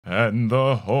And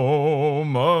the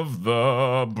home of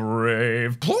the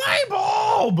brave. Play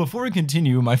ball! Before we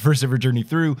continue my first ever journey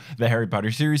through the Harry Potter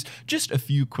series, just a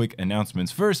few quick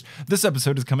announcements. First, this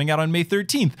episode is coming out on May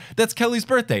 13th. That's Kelly's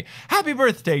birthday. Happy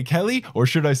birthday, Kelly! Or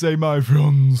should I say my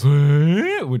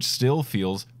fiancé? Which still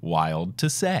feels wild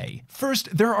to say.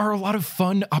 First, there are a lot of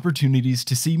fun opportunities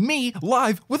to see me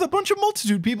live with a bunch of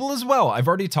multitude people as well. I've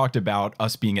already talked about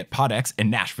us being at PodX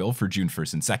in Nashville for June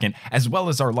 1st and 2nd, as well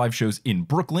as our live shows in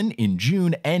Brooklyn in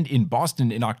June and in Boston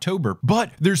in October.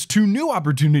 But there's two new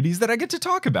opportunities that I get to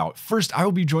talk about. First, I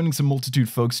will be joining some multitude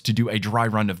folks to do a dry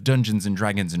run of Dungeons &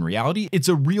 Dragons in reality. It's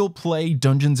a real play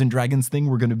Dungeons & Dragons thing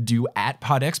we're going to do at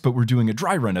PodX, but we're doing a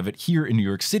dry run of it here in New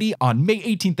York City on May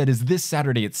 18th. That is this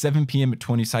Saturday at 7 p.m. at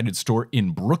 20-Sided Store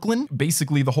in Brooklyn.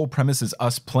 Basically, the whole premise is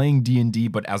us playing D&D,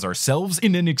 but as ourselves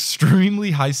in an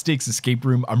extremely high-stakes escape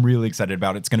room. I'm really excited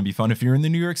about it. It's going to be fun. If you're in the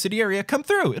New York City area, come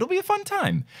through. It'll be a fun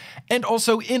time. And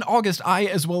also in August, I,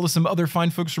 as well as some other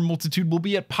fine folks from Multitude, will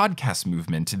be at Podcast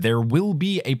Movement. There will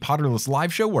be a Potterless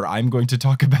live show where I'm going to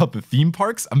talk about the theme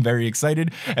parks. I'm very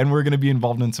excited, and we're going to be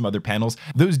involved in some other panels.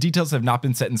 Those details have not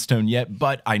been set in stone yet,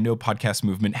 but I know Podcast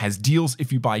Movement has deals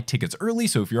if you buy tickets early,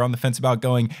 so if you're on the fence about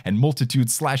going and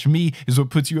Multitude/me is what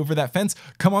puts you over that fence,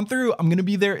 come on through. I'm going to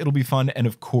be there. It'll be fun, and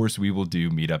of course, we will do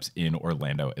meetups in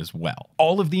Orlando as well.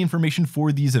 All of the information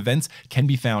for these events can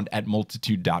be found at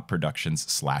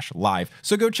multitude.productions/live,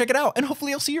 so go check it out, and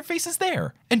hopefully I'll see your faces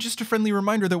there. And just a friendly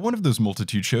reminder that one of those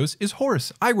Multitude shows is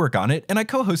Horse. I work on it, and I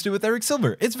co-host it with Eric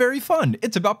Silver. It's very fun.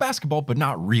 It's about basketball, but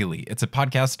not really. It's a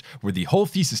podcast where the whole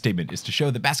thesis statement is to show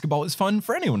that basketball is fun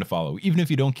for anyone to follow, even if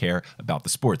you don't care about the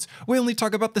sports. We only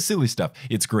talk about the silly stuff.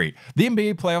 It's great. The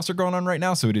NBA playoffs are going on right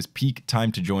now, so it is peak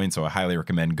time to join, so I highly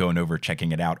recommend going over,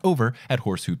 checking it out over at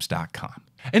horsehoops.com.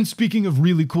 And speaking of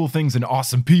really cool things and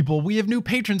awesome people, we have new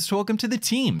patrons to welcome to the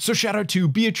team. So shout out to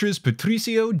Beatrice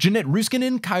Patricio, Jeanette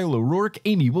Ruskinen, Kyle O'Rourke,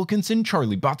 Amy Wilkinson,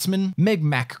 Charlie Botsman, Meg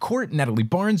McCourt, Natalie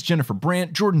Barnes, Jennifer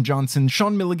Brandt, Jordan Johnson,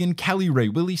 Sean Milligan, Callie Ray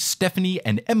Willie, Stephanie,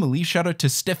 and Emily. Shout out to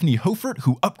Stephanie Hofert,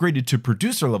 who upgraded to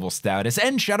producer level status.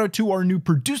 And shout out to our new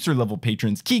producer level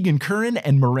patrons, Keegan Curran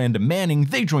and Miranda Manning.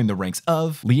 They joined the ranks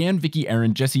of Leanne, Vicky,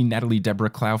 Aaron, Jesse, Natalie,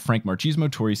 Deborah, Clow, Frank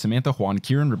Marchismo, Tori, Samantha, Juan,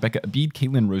 Kieran, Rebecca Abid,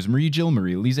 Caitlin, Rosemarie, Jill,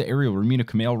 Marie, Lisa, Ariel, Ramina,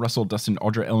 Kamel, Russell, Dustin,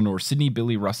 Audra, Eleanor, Sydney,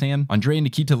 Billy, Rosanne, Andrea,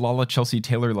 Nikita, Lala, Chelsea,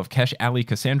 Taylor, Lovekesh, Ali,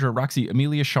 Cassandra, Roxy,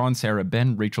 Amelia, Sean, Sarah,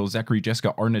 Ben, Rachel, Zachary,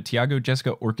 Jessica, Arna, Tiago,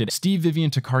 Jessica, Orchid, Steve,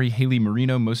 Vivian, Takari, Haley,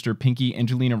 Marino, Moster, Pinky,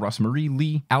 Angelina, Rossmarie,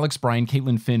 Lee, Alex, Brian,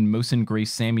 Caitlin, Finn, Mosin,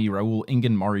 Grace, Sammy, Raul,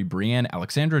 Ingen, Mari, Brianne,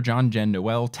 Alexandra, John, Jen,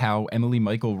 Noel, Tao, Emily,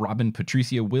 Michael, Robin,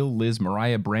 Patricia, Will, Liz,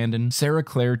 Mariah, Brandon, Sarah,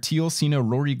 Claire, Teal, Sina,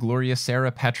 Rory, Gloria,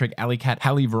 Sarah, Patrick, Alley Cat,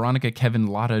 Hallie, Veronica, Kevin,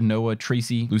 Lotta, Noah,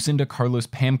 Tracy, Lucinda, Carlos,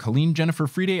 Pam, Colleen, Jennifer,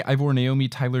 Friday, Ivor, Naomi,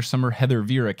 Tyler, Summer, Heather,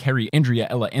 Vera, Carrie, Andrea,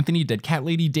 Ella, Anthony, Dead Cat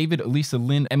Lady, David, Elisa,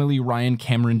 Lynn, Emily, Ryan,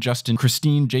 Cameron, Justin,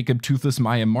 Christine, Jacob, Toothless,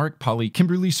 Maya, Mark, Polly,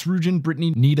 Kimberly, Srujan,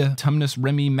 Brittany, Nita, Tumnus,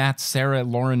 Remy, Matt, Sarah,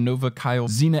 Lauren, Nova, Kyle,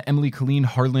 Zena, Emily, Colleen,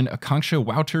 Harlan, Akanksha,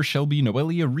 Wouter, Shelby,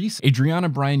 Noelia, Reese, Adriana,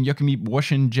 Brian, Yuckamip,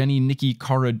 Washin, Jenny, Nikki,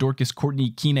 Cara, Dorcas, Courtney,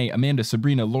 Kine, Amanda,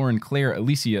 Sabrina, Lauren, Claire,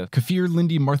 Alicia, Kafir,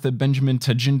 Lindy, Martha, Benjamin,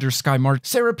 Tajinder, Sky, Mart,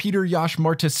 Sarah, Peter, Yash,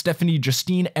 Marta, Stephanie,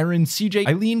 Justine, Erin, CJ,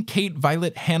 Eileen, Kate,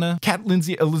 Violet, Hannah, Kat,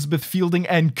 Lindsay, Elizabeth, Fielding,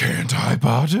 and Can't I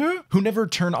Potter? Who never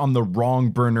turn on the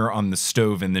wrong burner on the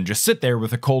stove and then just sit there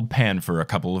with a cold pan for a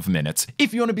couple of minutes.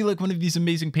 If you want to be like one of these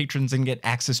amazing patrons and get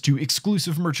access to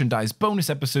exclusive merchandise, bonus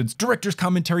episodes, director's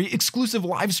commentary, exclusive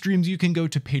live streams, you can go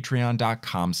to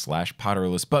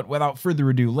patreon.com/Potterless. But without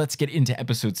further ado, let's get into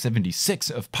episode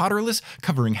 76 of Potterless,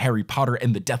 covering Harry Potter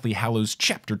and the Deathly Hallows,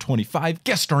 chapter 25,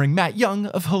 guest starring Matt Young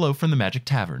of Hello from the Magic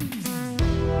Tavern.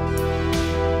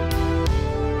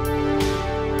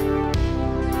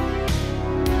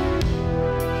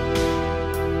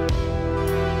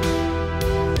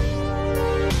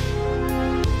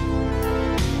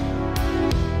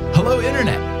 Hello,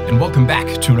 Internet, and welcome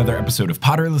back to another episode of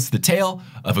Potterless, the tale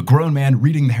of a grown man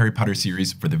reading the Harry Potter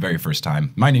series for the very first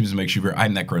time. My name is Mike Schubert,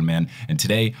 I'm that grown man, and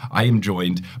today I am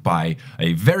joined by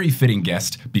a very fitting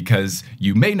guest because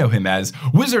you may know him as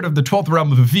Wizard of the 12th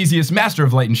Realm of Ephesius, Master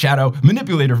of Light and Shadow,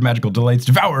 Manipulator of Magical Delights,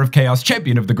 Devourer of Chaos,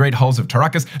 Champion of the Great Halls of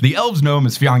Tarakas. The Elves know him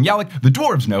as Fiang Yalak, the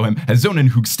Dwarves know him as Zonin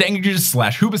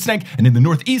Hoogstanges/Hoobastank, and in the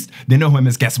Northeast, they know him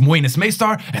as Gasmoenus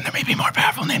Maestar, and there may be more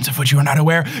powerful names of which you are not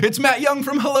aware. It's Matt Young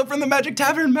from Hello from the Magic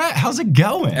Tavern. Matt, how's it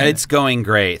going? It's going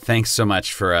great. Thanks so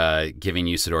much for giving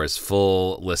Usador's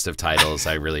full list of titles.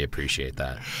 I really appreciate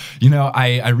that. You know,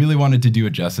 I really wanted to do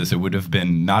it justice. It would have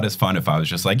been not as fun if I was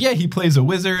just like, yeah, he plays a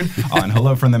wizard on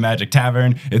Hello from the Magic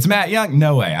Tavern. It's Matt Young.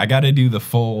 No way. I got to do the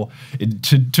full,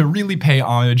 to really pay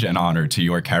homage and honor to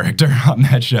your character on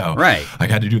that show. Right. I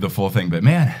got to do the full thing. But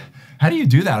man, How do you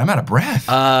do that? I'm out of breath.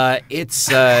 Well,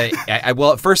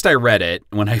 at first I read it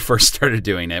when I first started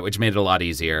doing it, which made it a lot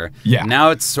easier. Yeah. Now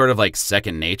it's sort of like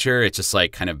second nature. It's just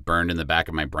like kind of burned in the back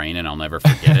of my brain and I'll never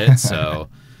forget it. So,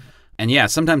 and yeah,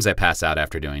 sometimes I pass out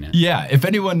after doing it. Yeah. If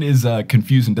anyone is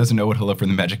confused and doesn't know what Hello from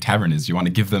the Magic Tavern is, you want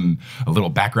to give them a little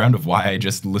background of why I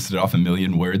just listed off a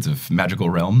million words of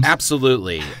magical realms?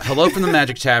 Absolutely. Hello from the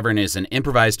Magic Tavern is an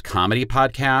improvised comedy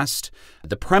podcast.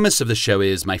 The premise of the show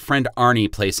is my friend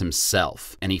Arnie plays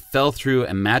himself, and he fell through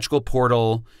a magical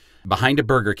portal behind a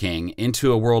Burger King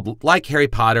into a world like Harry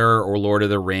Potter or Lord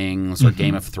of the Rings or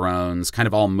Game of Thrones, kind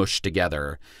of all mushed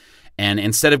together. And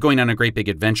instead of going on a great big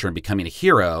adventure and becoming a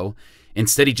hero,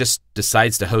 instead he just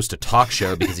decides to host a talk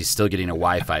show because he's still getting a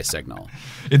Wi-Fi signal.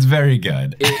 It's very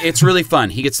good. It's really fun.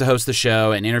 He gets to host the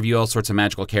show and interview all sorts of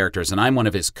magical characters, and I'm one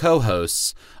of his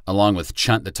co-hosts along with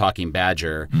Chunt the Talking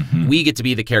Badger. We get to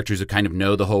be the characters who kind of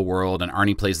know the whole world, and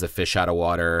Arnie plays the fish out of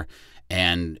water.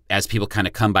 And as people kind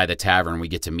of come by the tavern, we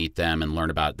get to meet them and learn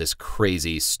about this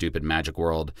crazy, stupid magic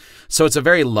world. So it's a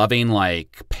very loving,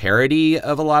 like, parody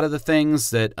of a lot of the things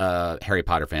that Harry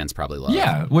Potter fans probably love.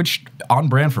 Yeah, which on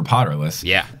brand for Potterless.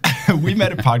 Yeah. We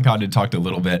met at PodCon and talked a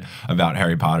little bit about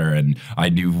Harry Potter, and I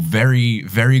knew very,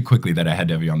 very quickly that I had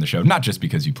to have you on the show, not just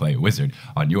because you play a wizard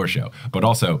on your show, but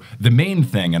also the main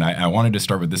thing, and I wanted to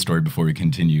start with this story before we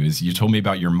continue, is you told me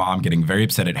about your mom getting very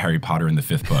upset at Harry Potter in the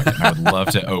 5th book, and I would love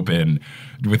to open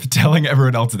with telling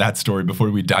everyone else that story before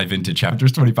we dive into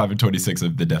chapters 25 and 26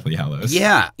 of the Deathly Hallows.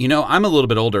 Yeah, you know, I'm a little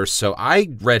bit older, so I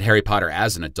read Harry Potter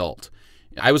as an adult.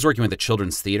 I was working with a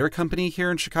children's theater company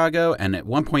here in Chicago, and at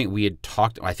one point we had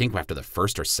talked, I think after the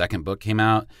first or second book came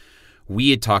out,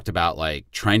 we had talked about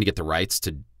like trying to get the rights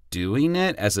to doing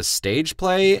it as a stage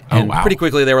play. And pretty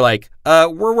quickly they were like,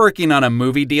 we're working on a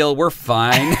movie deal. We're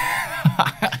fine.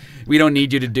 We don't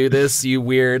need you to do this, you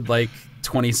weird, like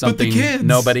 20-something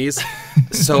nobodies.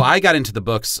 So I got into the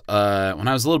books when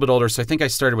I was a little bit older. So I think I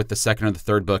started with the second or the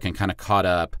third book and kind of caught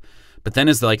up. But then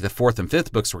as the 4th and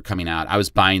 5th books were coming out, I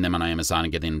was buying them on Amazon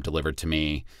and getting them delivered to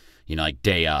me, you know, like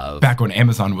day of. Back when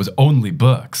Amazon was only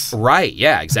books. Right,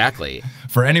 yeah, exactly.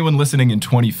 For anyone listening in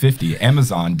 2050,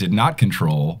 Amazon did not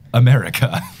control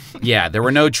America. Yeah, there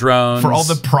were no drones. For all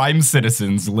the prime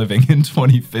citizens living in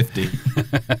 2050.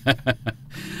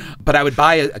 But I would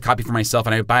buy a copy for myself,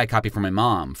 and I would buy a copy for my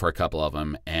mom for a couple of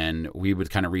them, and we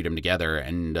would kind of read them together.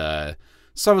 And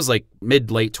so I was like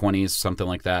mid-late 20s, something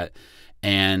like that.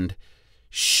 And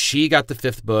she got the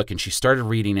 5th book, and she started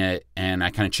reading it, and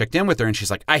I kind of checked in with her, and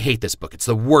she's like, I hate this book. It's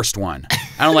the worst one.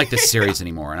 I don't like this series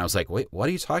anymore. And I was like, wait, what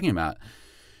are you talking about?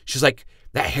 She's like,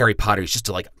 that Harry Potter is just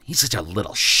he's such a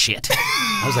little shit.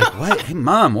 I was like, what? Hey,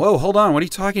 Mom, whoa, hold on. What are you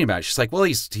talking about? She's like, well,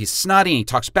 he's snotty, and he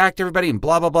talks back to everybody, and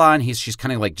blah, blah, blah, and she's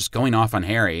kind of like just going off on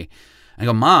Harry. I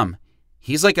go, Mom,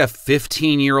 he's like a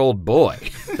 15-year-old boy.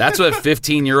 That's what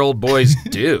 15-year-old boys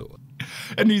do.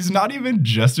 And he's not even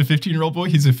just a 15-year-old boy.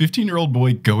 He's a 15-year-old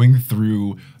boy going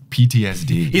through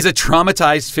PTSD. He's a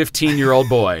traumatized 15-year-old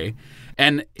boy.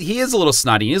 And he is a little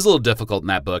snotty. He is a little difficult in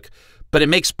that book. But it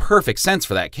makes perfect sense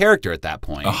for that character at that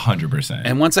point. 100%.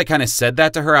 And once I kind of said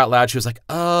that to her out loud, she was like,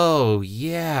 oh,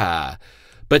 yeah.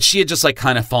 But she had just like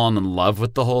kind of fallen in love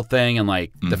with the whole thing. And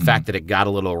like the fact that it got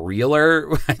a little realer,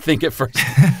 I think at first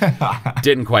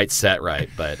didn't quite set right.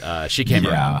 But she came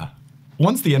around.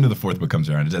 Once the end of the 4th book comes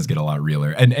around, it does get a lot realer.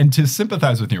 And to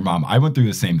sympathize with your mom, I went through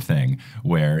the same thing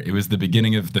where it was the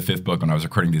beginning of the 5th book when I was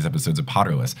recording these episodes of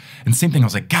Potterless. And same thing, I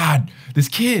was like, God, this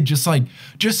kid, just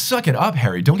suck it up,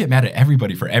 Harry. Don't get mad at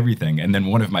everybody for everything. And then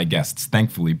one of my guests,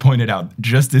 thankfully, pointed out,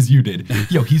 just as you did,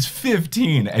 yo, he's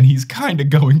 15 and he's kind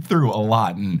of going through a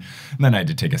lot. And then I had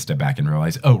to take a step back and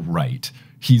realize, oh, right,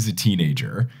 he's a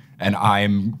teenager and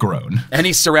I'm grown. And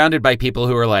he's surrounded by people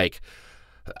who are like,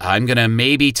 I'm going to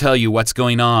maybe tell you what's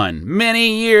going on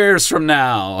many years from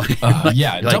now.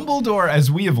 Dumbledore,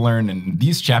 as we have learned in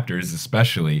these chapters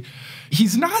especially,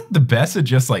 he's not the best at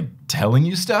just telling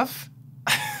you stuff.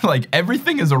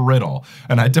 Everything is a riddle,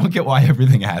 and I don't get why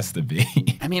everything has to be.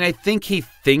 I mean, I think he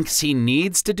thinks he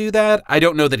needs to do that. I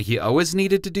don't know that he always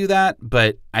needed to do that,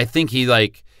 but I think he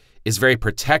is very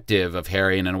protective of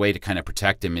Harry, and a way to kind of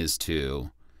protect him is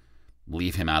to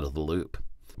leave him out of the loop.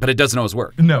 But it doesn't always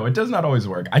work. No, it does not always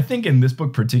work. I think in this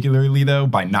book particularly, though,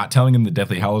 by not telling him the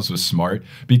Deathly Hallows was smart,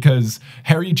 because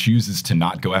Harry chooses to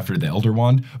not go after the Elder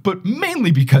Wand, but mainly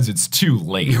because it's too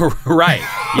late. Right.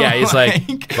 Yeah, he's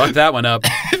like, fuck that one up.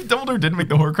 If Dumbledore didn't make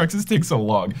the Horcruxes take so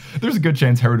long, there's a good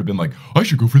chance Harry would have been like, I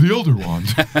should go for the Elder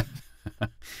Wand.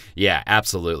 Yeah,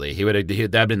 absolutely.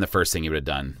 That'd been the first thing he would have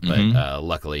done. But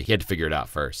luckily, he had to figure it out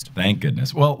first. Thank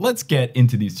goodness. Well, let's get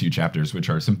into these 2 chapters, which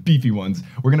are some beefy ones.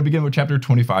 We're going to begin with chapter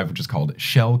 25, which is called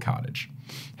Shell Cottage.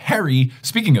 Harry,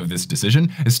 speaking of this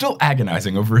decision, is still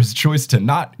agonizing over his choice to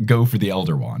not go for the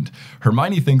Elder Wand.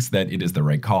 Hermione thinks that it is the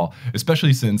right call,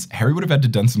 especially since Harry would have had to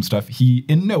done some stuff he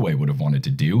in no way would have wanted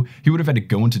to do. He would have had to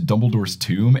go into Dumbledore's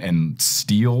tomb and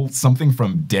steal something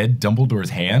from dead Dumbledore's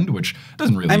hand, which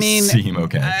doesn't really seem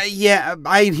okay. Yeah,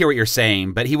 I hear what you're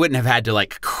saying, but he wouldn't have had to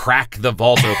like crack the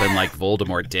vault open like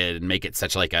Voldemort did and make it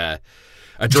such like a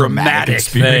dramatic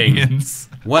experience. Thing.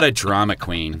 What a drama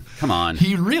queen. Come on.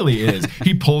 He really is.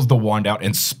 He pulls the wand out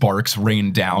and sparks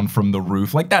rain down from the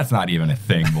roof. Like, that's not even a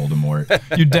thing, Voldemort.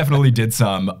 You definitely did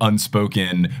some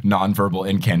unspoken, nonverbal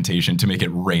incantation to make it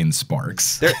rain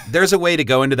sparks. There's a way to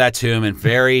go into that tomb and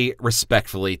very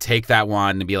respectfully take that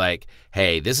wand and be like,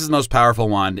 hey, this is the most powerful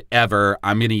wand ever.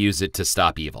 I'm going to use it to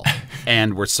stop evil.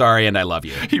 And we're sorry and I love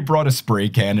you. He brought a spray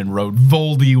can and wrote,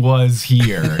 Voldy was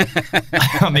here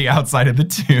on the outside of the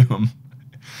tomb.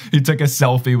 He took a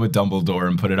selfie with Dumbledore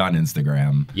and put it on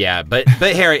Instagram. Yeah, but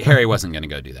Harry wasn't going to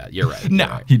go do that. You're right.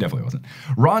 No, he definitely wasn't.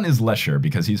 Ron is less sure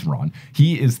because he's Ron.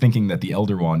 He is thinking that the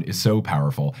Elder Wand is so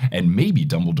powerful, and maybe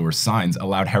Dumbledore's signs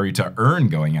allowed Harry to earn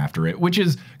going after it, which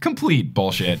is complete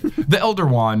bullshit. The Elder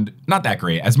Wand, not that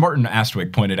great. As Martin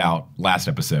Astwick pointed out last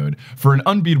episode, for an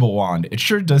unbeatable wand, it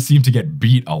sure does seem to get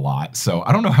beat a lot, so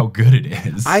I don't know how good it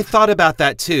is. I thought about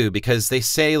that too, because they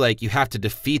say like you have to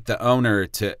defeat the owner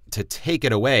to take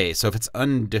it away. So if it's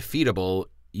undefeatable,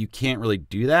 you can't really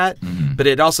do that. Mm-hmm. But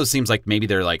it also seems like maybe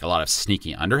there are like a lot of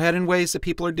sneaky underhanded ways that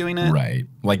people are doing it. Right.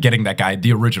 Like getting that guy,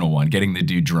 the original one, getting the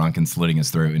dude drunk and slitting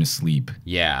his throat in his sleep.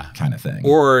 Yeah. Kind of thing.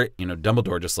 Or,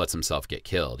 Dumbledore just lets himself get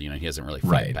killed. He doesn't really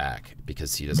fight back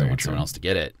because he doesn't want someone else to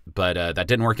get it. But that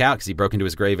didn't work out because he broke into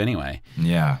his grave anyway.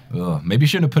 Yeah. Ugh. Maybe he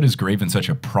shouldn't have put his grave in such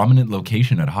a prominent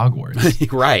location at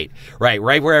Hogwarts. Right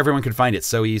where everyone could find it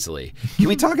so easily. Can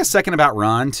we talk a second about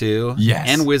Ron too? Yes.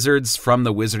 And wizards from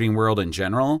the wizarding world in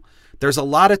general? There's a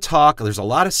lot of talk, there's a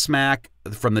lot of smack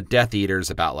from the Death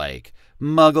Eaters about like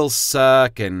muggles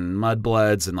suck and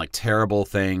mudbloods and like terrible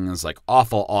things, like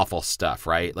awful, awful stuff,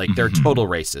 right? Like they're total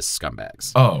racist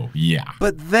scumbags. Oh, yeah.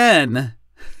 But then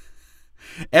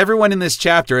everyone in this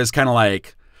chapter is kind of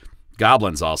like,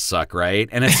 goblins all suck, right?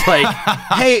 And it's like,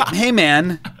 hey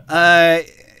man,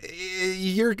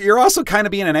 you're also kind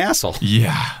of being an asshole.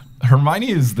 Yeah. Hermione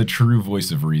is the true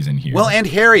voice of reason here. Well, and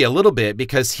Harry a little bit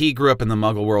because he grew up in the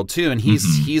Muggle world too, and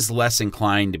he's less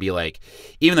inclined to be like,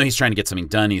 even though he's trying to get something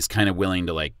done, he's kind of willing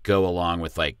to like go along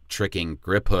with like tricking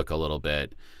Griphook a little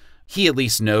bit. He at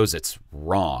least knows it's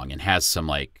wrong and has some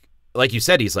like you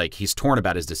said, he's torn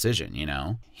about his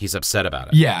decision, He's upset about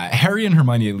it. Yeah, Harry and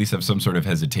Hermione at least have some sort of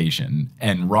hesitation.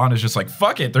 And Ron is just like,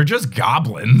 fuck it, they're just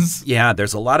goblins. Yeah,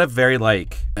 there's a lot of very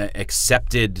like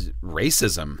accepted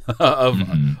racism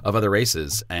of other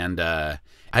races. And I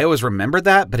always remembered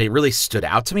that, but it really stood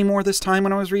out to me more this time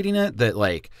when I was reading it. That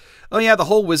like, oh yeah, the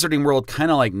whole wizarding world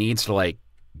kind of like needs to like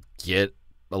get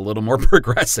a little more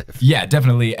progressive. Yeah,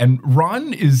 definitely. And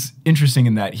Ron is interesting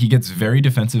in that he gets very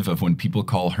defensive of when people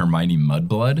call Hermione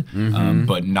mudblood,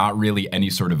 but not really any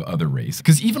sort of other race.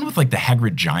 Because even with like the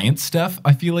Hagrid giant stuff,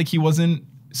 I feel like he wasn't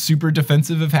super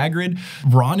defensive of Hagrid.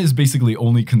 Ron is basically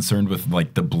only concerned with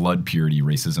like the blood purity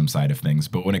racism side of things,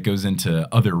 but when it goes into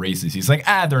other races, he's like,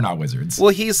 they're not wizards. Well,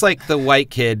 he's like the white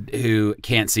kid who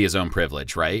can't see his own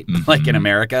privilege, right? Like in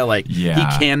America, like he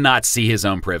cannot see his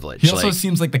own privilege. He also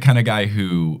seems like the kind of guy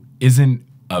who isn't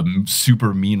a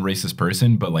super mean racist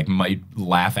person, but like might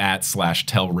laugh at /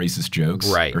 tell racist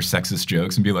jokes or sexist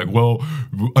jokes and be like, well,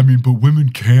 I mean, but women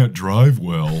can't drive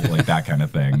well, like that kind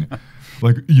of thing.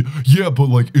 Like, yeah, but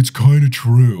like, it's kind of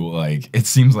true. Like, it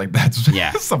seems like that's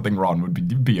something Ron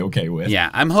would be okay with. Yeah,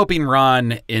 I'm hoping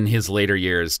Ron in his later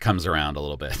years comes around a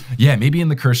little bit. Yeah, maybe in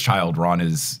The Cursed Child, Ron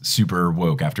is super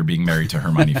woke after being married to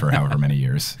Hermione for however many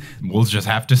years. We'll just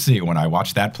have to see when I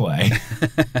watch that play.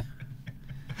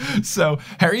 So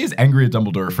Harry is angry at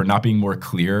Dumbledore for not being more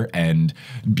clear and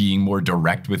being more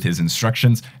direct with his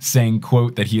instructions, saying,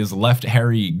 quote, that he has left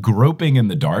Harry groping in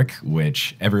the dark,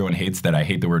 which everyone hates that I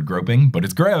hate the word groping, but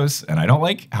it's gross, and I don't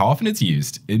like how often it's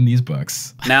used in these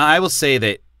books. Now, I will say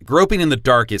that groping in the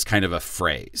dark is kind of a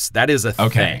phrase. That is a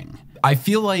thing. I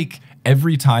feel like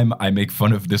every time I make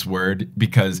fun of this word,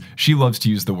 because she loves to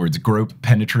use the words grope,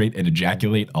 penetrate, and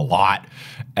ejaculate a lot,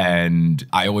 and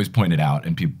I always point it out,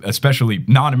 and people, especially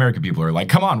non-American people, are like,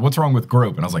 come on, what's wrong with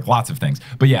grope? And I was like, lots of things.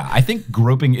 But yeah, I think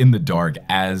groping in the dark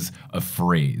as a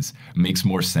phrase makes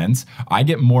more sense. I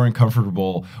get more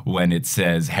uncomfortable when it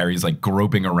says Harry's like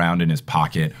groping around in his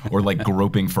pocket or like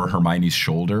groping for Hermione's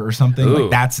shoulder or something. Ooh.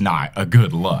 Like, that's not a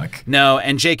good look. No,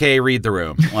 and JK, read the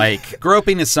room. Like,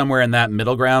 groping is somewhere in that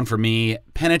middle ground for me.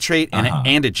 Penetrate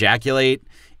and ejaculate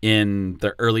in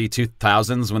the early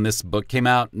 2000s when this book came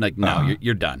out. Like, no,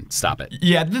 you're done. Stop it.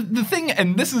 Yeah, the thing,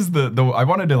 and this is the I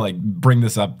wanted to like bring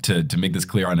this up to make this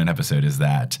clear on an episode, is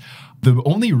that the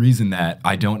only reason that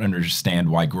I don't understand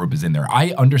why grope is in there,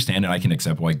 I understand and I can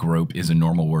accept why grope is a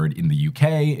normal word in the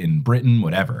UK, in Britain,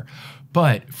 whatever.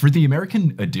 But for the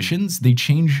American editions, they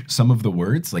change some of the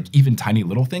words, like even tiny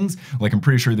little things. Like I'm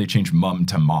pretty sure they change mum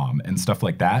to mom and stuff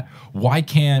like that. Why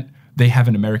can't they have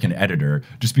an American editor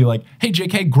just be like, hey,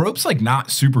 JK, grope's like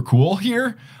not super cool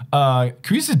here. Can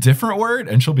we use a different word?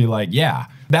 And she'll be like, yeah.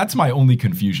 That's my only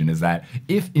confusion, is that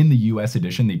if in the US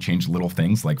edition they change little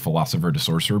things like philosopher to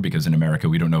sorcerer, because in America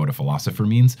we don't know what a philosopher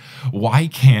means, why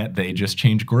can't they just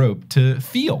change grope to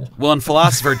feel? Well, and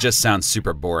philosopher just sounds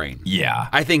super boring. Yeah.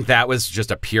 I think that was just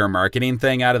a pure marketing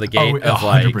thing out of the gate. Oh,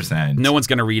 100%. Like, no one's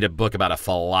going to read a book about a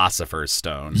philosopher's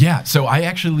stone. Yeah, so I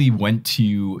actually went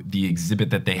to the exhibit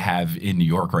that they have in New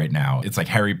York right now. It's like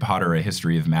Harry Potter, A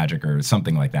History of Magic or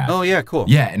something like that. Oh, yeah, cool.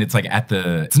 Yeah, and it's like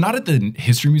it's not at the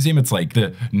History Museum, it's like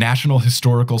the National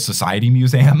Historical Society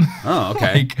Museum. Oh,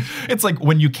 okay. Like, it's like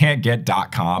when you can't get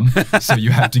 .com, so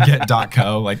you have to get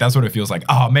 .co. Like, that's what it feels like.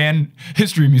 Oh, man,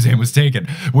 History Museum was taken.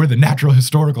 We're the Natural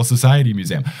Historical Society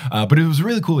Museum. But it was a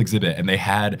really cool exhibit, and they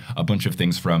had a bunch of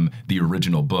things from the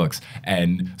original books,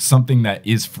 and something that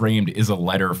is framed is a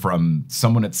letter from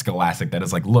someone at Scholastic that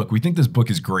is like, look, we think this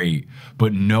book is great,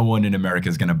 but no one in America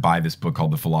is going to buy this book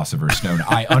called The Philosopher's Stone.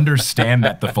 I understand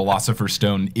that the Philosopher's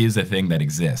Stone is a thing that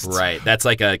exists. Right. That's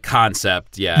like a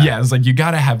concept. Yeah. Yeah. It's like you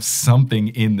got to have something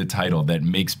in the title that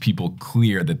makes people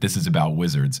clear that this is about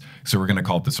wizards. So we're going to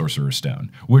call it the Sorcerer's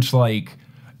Stone, which, like,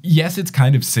 yes, it's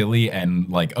kind of silly and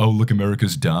like, oh, look,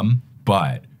 America's dumb,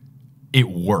 but it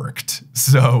worked.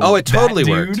 So it totally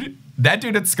worked. That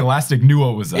dude at Scholastic knew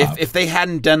what was up. If they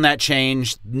hadn't done that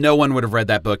change, no one would have read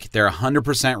that book. They're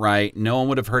 100% right. No one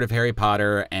would have heard of Harry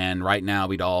Potter, and right now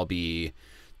we'd all be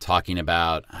talking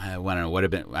about, I don't know, what would have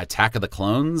been Attack of the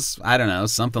Clones? I don't know,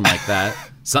 something like that.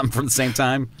 Something from the same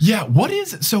time. Yeah,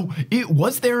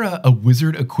 was there a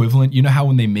wizard equivalent? You know how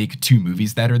when they make two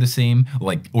movies that are the same,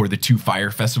 like, or the two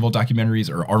Fire Festival documentaries,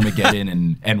 or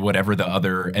Armageddon and whatever the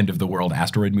other end of the world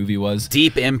asteroid movie was?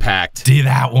 Deep Impact.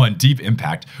 That one, Deep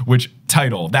Impact, which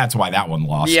title, that's why that one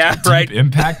lost. Yeah, Deep right.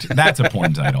 Impact, that's a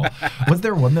porn title. Was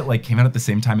there one that like came out at the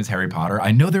same time as Harry Potter?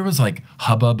 I know there was like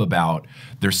hubbub about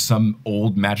there's some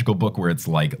old magical book where it's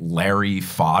like Larry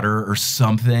Fodder or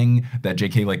something that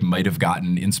JK like might have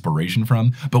gotten inspiration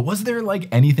from. But was there like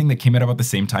anything that came out about the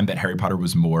same time that Harry Potter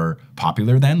was more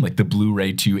popular then? Like the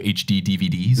Blu-ray 2 HD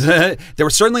DVDs? There were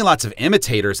certainly lots of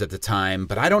imitators at the time,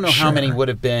 but I don't know how many would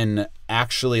have been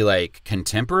actually like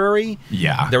contemporary.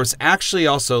 Yeah. There was actually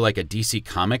also like a DC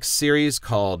Comics series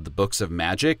called The Books of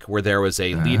Magic, where there was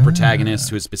a lead protagonist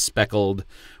who is bespeckled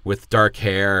with dark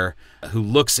hair, who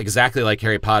looks exactly like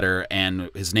Harry Potter, and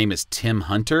his name is Tim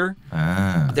Hunter.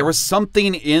 There was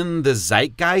something in the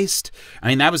zeitgeist. I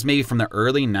mean, that was maybe from the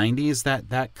early 90s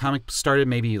that comic started,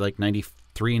 maybe like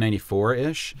 93,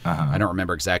 94-ish. I don't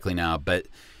remember exactly now, but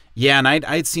yeah, and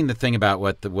I'd seen the thing about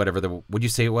would you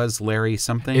say it was Larry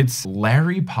something? It's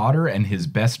Larry Potter and his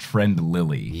best friend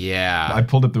Lily. Yeah. I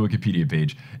pulled up the Wikipedia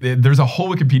page. There's a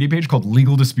whole Wikipedia page called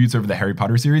Legal Disputes Over the Harry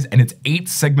Potter Series, and it's 8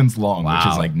 segments long, which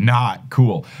is like not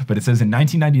cool. But it says in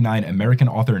 1999, American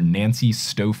author Nancy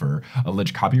Stouffer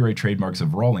alleged copyright trademarks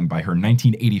of Rowling by her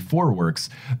 1984 works,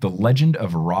 The Legend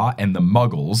of Ra and the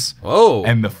Muggles,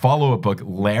 and the follow-up book,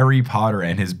 Larry Potter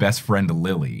and his best friend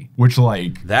Lily, which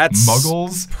like, that's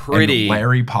Muggles pretty. And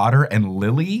Larry Potter and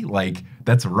Lily, like,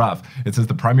 that's rough. It says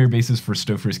the primary basis for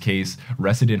Stouffer's case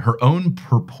rested in her own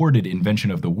purported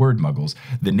invention of the word Muggles,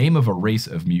 the name of a race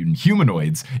of mutant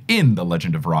humanoids in The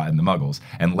Legend of Ra and the Muggles,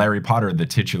 and Larry Potter, the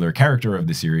titular character of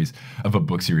the series, of a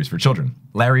book series for children.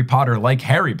 Larry Potter, like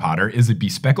Harry Potter, is a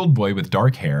bespectacled boy with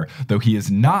dark hair, though he is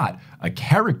not a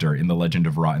character in The Legend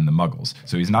of Ra and the Muggles,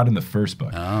 so he's not in the first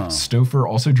book. Stouffer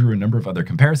also drew a number of other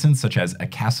comparisons, such as a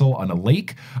castle on a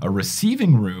lake, a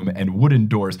receiving room, and wooden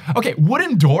doors. Okay,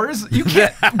 wooden doors? You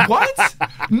can't. What?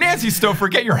 Nancy Stouffer,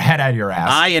 get your head out of your ass.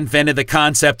 I invented the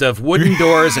concept of wooden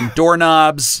doors and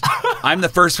doorknobs. I'm the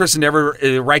first person to ever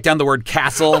write down the word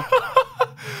castle.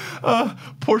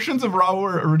 Portions of Ra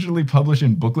were originally published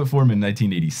in booklet form in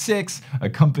 1986. A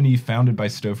company founded by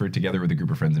Stouffer together with a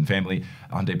group of friends and family.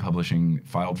 Ande Publishing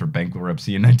filed for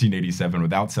bankruptcy in 1987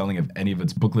 without selling of any of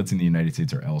its booklets in the United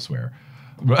States or elsewhere.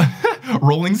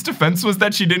 Rowling's defense was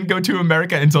that she didn't go to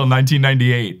America until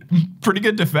 1998. Pretty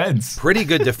good defense. Pretty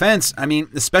good defense. I mean,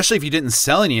 especially if you didn't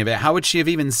sell any of it, how would she have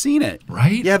even seen it?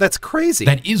 Right? Yeah, that's crazy.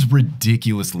 That is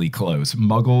ridiculously close.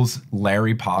 Muggles,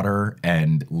 Larry Potter,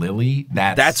 and Lily,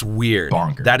 that's weird.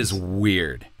 Bonkers. That is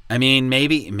weird. I mean,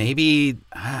 maybe,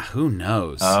 who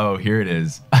knows? Oh, here it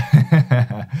is.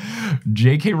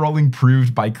 J.K. Rowling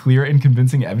proved by clear and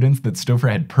convincing evidence that Stouffer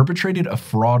had perpetrated a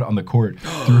fraud on the court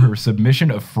through her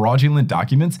submission of fraudulent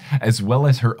documents, as well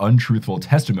as her untruthful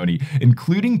testimony,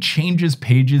 including changes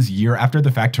pages year after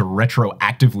the fact to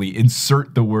retroactively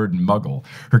insert the word muggle.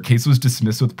 Her case was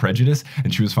dismissed with prejudice,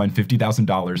 and she was fined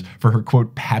 $50,000 for her,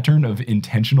 quote, pattern of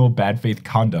intentional bad faith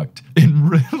conduct in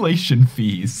relation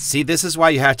fees. See, this is why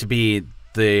you have to be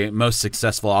the most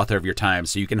successful author of your time,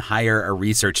 so you can hire a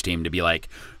research team to be like,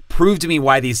 prove to me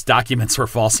why these documents were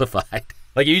falsified.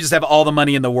 Like, you just have all the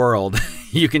money in the world.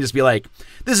 You can just be like,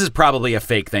 this is probably a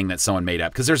fake thing that someone made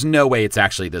up, because there's no way it's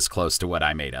actually this close to what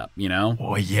I made up, you know?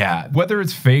 Well, yeah. Whether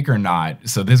it's fake or not,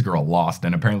 so this girl lost,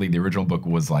 and apparently the original book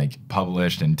was, like,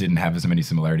 published and didn't have as many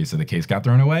similarities, so the case got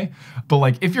thrown away. But,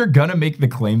 like, if you're gonna make the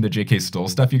claim that JK stole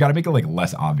stuff, you gotta make it, like,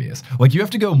 less obvious. Like, you have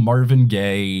to go Marvin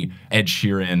Gaye, Ed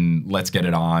Sheeran, Let's Get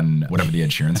It On, whatever the Ed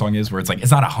Sheeran song is, where it's like,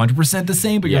 it's not 100% the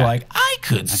same, but you're like, I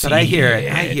could see it. But I hear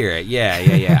it. I hear it. Yeah.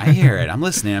 I hear it. I'm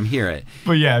listening. I'm hearing it.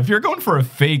 But yeah, if you're going for a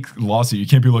fake lawsuit, you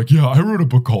can't be like, yeah, I wrote a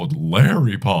book called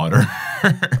Larry Potter.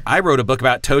 I wrote a book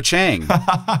about To Chang.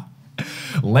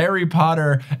 Larry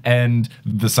Potter and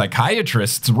the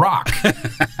psychiatrists rock.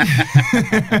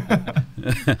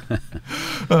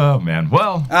 Oh, man.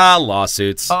 Well.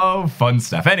 Lawsuits. Oh, fun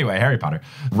stuff. Anyway, Harry Potter.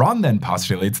 Ron then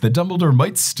postulates that Dumbledore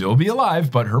might still be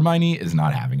alive, but Hermione is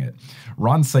not having it.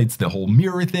 Ron cites the whole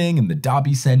mirror thing and the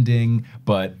Dobby sending,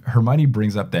 but Hermione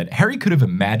brings up that Harry could have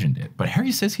imagined it, but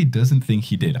Harry says he doesn't think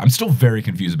he did. I'm still very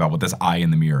confused about what this eye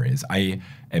in the mirror is. I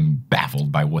am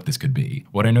baffled by what this could be.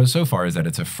 What I know so far is that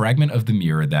it's a fragment of the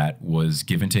mirror that was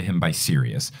given to him by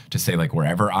Sirius to say, like,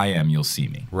 wherever I am, you'll see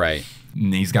me. Right.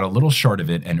 And he's got a little shard of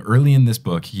it, and early in this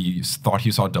book, he thought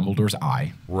he saw Dumbledore's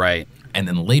eye. Right. And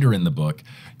then later in the book,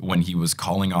 when he was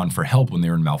calling on for help when they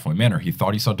were in Malfoy Manor, he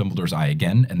thought he saw Dumbledore's eye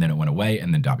again, and then it went away,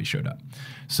 and then Dobby showed up.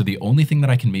 So the only thing that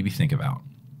I can maybe think about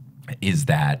is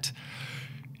that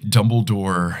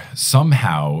Dumbledore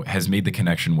somehow has made the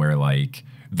connection where, like,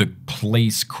 the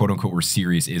place, quote unquote, where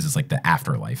Sirius is like the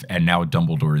afterlife. And now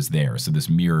Dumbledore is there. So this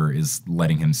mirror is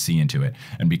letting him see into it.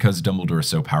 And because Dumbledore is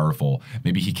so powerful,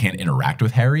 maybe he can't interact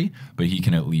with Harry, but he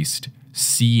can at least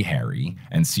see Harry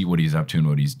and see what he's up to and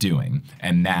what he's doing.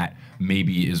 And that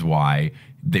maybe is why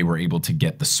they were able to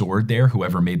get the sword there,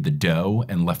 whoever made the dough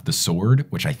and left the sword,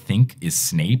 which I think is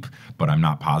Snape, but I'm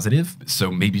not positive. So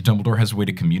maybe Dumbledore has a way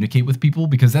to communicate with people,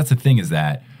 because that's the thing, is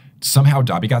that somehow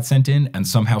Dobby got sent in, and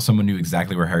somehow someone knew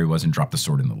exactly where Harry was and dropped the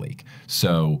sword in the lake.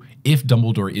 So if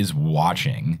Dumbledore is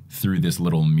watching through this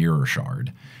little mirror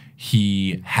shard,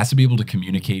 he has to be able to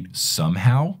communicate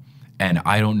somehow. And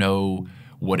I don't know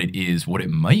what it is, what it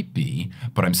might be,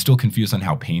 but I'm still confused on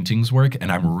how paintings work,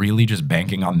 and I'm really just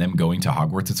banking on them going to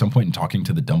Hogwarts at some point and talking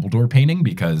to the Dumbledore painting,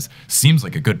 because seems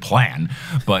like a good plan.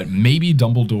 But maybe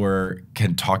Dumbledore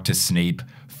can talk to Snape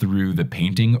through the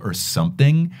painting or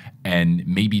something, and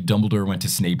maybe Dumbledore went to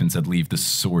Snape and said, leave the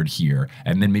sword here,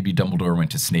 and then maybe Dumbledore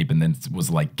went to Snape and then was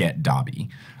like, get Dobby.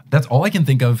 That's all I can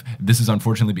think of. This is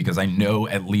unfortunately because I know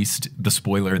at least the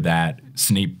spoiler that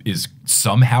Snape is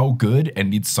somehow good and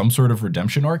needs some sort of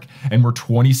redemption arc, and we're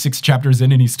 26 chapters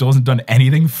in and he still hasn't done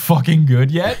anything fucking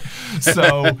good yet.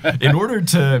 So in order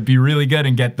to be really good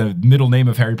and get the middle name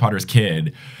of Harry Potter's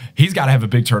kid, he's got to have a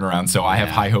big turnaround. So I have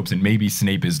high hopes, and maybe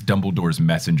Snape is Dumbledore's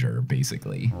messenger,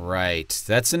 basically. Right.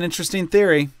 That's an interesting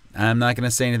theory. I'm not going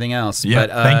to say anything else. Yeah, but,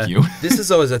 thank you. This is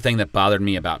always a thing that bothered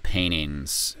me about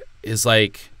paintings, is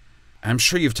like, I'm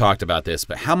sure you've talked about this,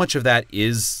 but how much of that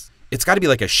is, it's got to be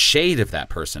like a shade of that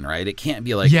person, right? It can't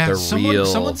be like real.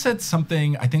 Someone said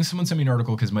something, I think someone sent me an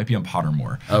article, because it might be on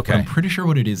Pottermore. Okay. But I'm pretty sure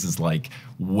what it is like,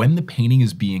 when the painting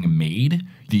is being made,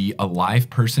 the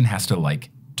alive person has to like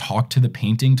talk to the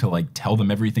painting to like tell them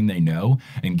everything they know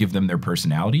and give them their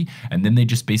personality, and then they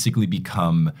just basically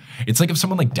become, it's like if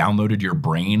someone like downloaded your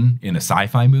brain in a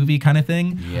sci-fi movie kind of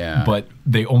thing. Yeah. But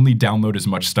they only download as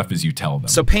much stuff as you tell them.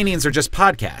 So paintings are just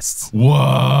podcasts.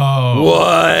 Whoa.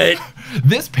 What?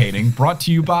 This painting brought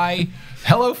to you by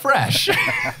HelloFresh.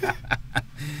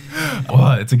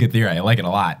 Well, it's a good theory. I like it a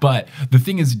lot. But the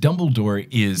thing is, Dumbledore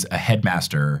is a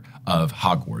headmaster of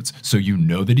Hogwarts. So you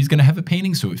know that he's going to have a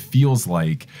painting. So it feels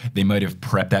like they might have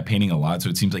prepped that painting a lot. So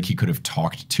it seems like he could have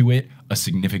talked to it a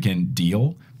significant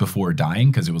deal before dying,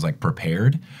 because it was like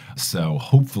prepared. So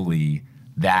hopefully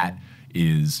that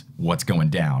is what's going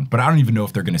down. But I don't even know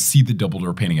if they're going to see the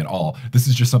Dumbledore painting at all. This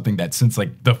is just something that since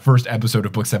like the first episode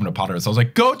of Book 7 of Potter, so I was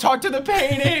like, go talk to the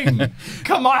painting.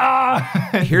 Come on.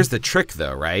 Here's the trick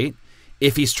though, right?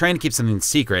 If he's trying to keep something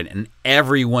secret and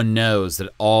everyone knows that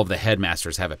all of the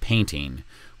headmasters have a painting,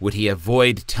 would he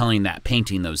avoid telling that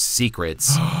painting those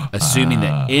secrets, assuming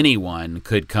that anyone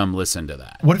could come listen to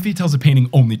that? What if he tells a painting,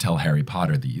 only tell Harry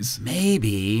Potter these?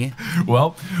 Maybe.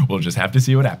 Well, we'll just have to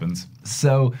see what happens.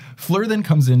 So Fleur then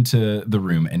comes into the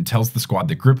room and tells the squad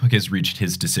that Griphook has reached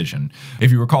his decision.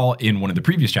 If you recall, in one of the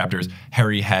previous chapters,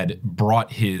 Harry had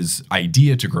brought his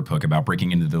idea to Griphook about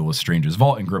breaking into the Lestrange's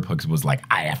vault, and Griphook was like,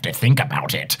 I have to think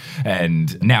about it.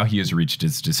 And now he has reached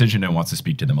his decision and wants to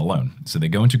speak to them alone. So they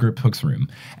go into Griphook's room,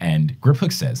 and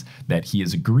Griphook says that he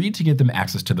has agreed to get them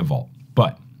access to the vault,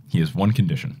 but he has one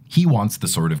condition. He wants the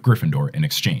Sword of Gryffindor in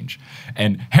exchange.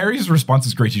 And Harry's response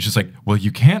is great. He's just like, well,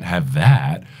 you can't have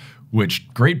that,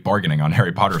 which great bargaining on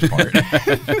Harry Potter's part.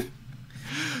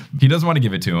 He doesn't want to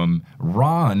give it to him.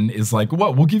 Ron is like,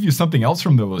 what? We'll give you something else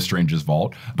from the Lestrange's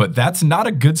vault. But that's not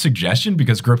a good suggestion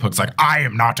because Griphook's like, I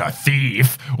am not a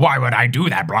thief. Why would I do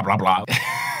that? Blah, blah, blah.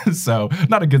 So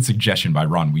not a good suggestion by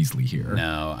Ron Weasley here.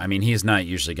 No, I mean, he's not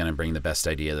usually going to bring the best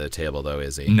idea to the table, though,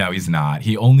 is he? No, he's not.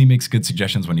 He only makes good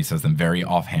suggestions when he says them very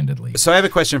offhandedly. So I have a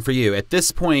question for you. At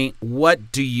this point,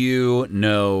 what do you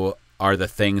know are the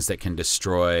things that can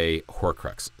destroy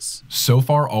Horcruxes? So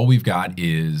far, all we've got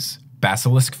is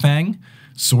Basilisk Fang,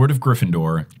 Sword of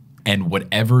Gryffindor, and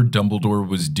whatever Dumbledore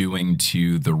was doing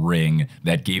to the ring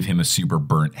that gave him a super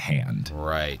burnt hand.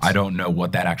 Right. I don't know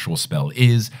what that actual spell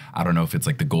is. I don't know if it's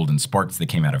like the golden sparks that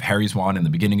came out of Harry's wand in the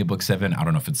beginning of Book 7. I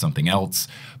don't know if it's something else.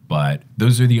 But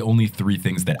those are the only three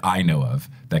things that I know of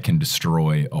that can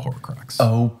destroy a Horcrux.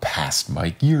 Oh, past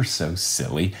Mike, you're so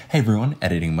silly. Hey everyone,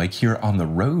 editing Mike here on the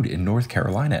road in North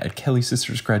Carolina at Kelly's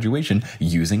sister's graduation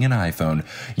using an iPhone.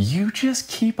 You just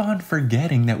keep on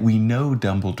forgetting that we know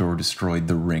Dumbledore destroyed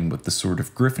the ring with the Sword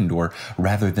of Gryffindor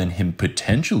rather than him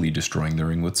potentially destroying the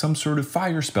ring with some sort of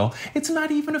fire spell. It's not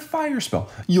even a fire spell.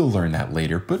 You'll learn that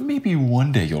later, but maybe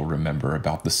one day you'll remember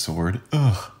about the sword.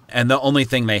 Ugh. And the only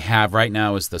thing they have right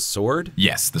now is the sword?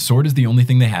 Yes, the sword is the only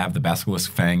thing they have. The Basilisk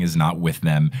Fang is not with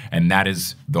them. And that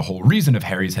is the whole reason of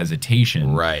Harry's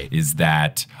hesitation. Right. Is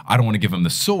that I don't want to give him the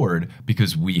sword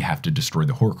because we have to destroy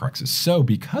the Horcruxes. So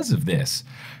because of this,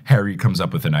 Harry comes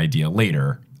up with an idea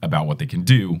later about what they can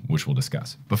do, which we'll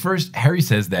discuss. But first, Harry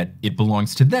says that it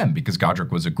belongs to them because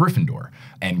Godric was a Gryffindor.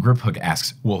 And Griphook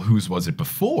asks, well, whose was it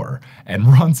before? And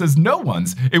Ron says, no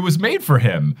one's. It was made for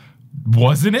him.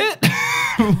 Wasn't it?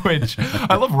 Which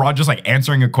I love Ron just like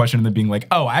answering a question and then being like,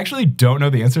 oh, I actually don't know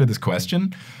the answer to this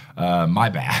question. My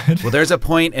bad. Well, there's a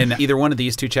point in either one of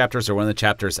these two chapters or one of the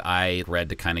chapters I read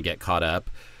to kind of get caught up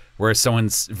where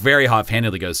someone's very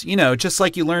offhandedly goes, you know, just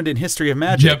like you learned in History of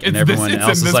Magic. Yep, and everyone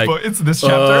else is like, it's this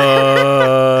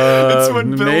chapter. It's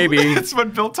when Bill, maybe. It's when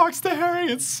Bill talks to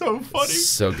Harry. It's so funny.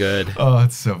 So good. Oh,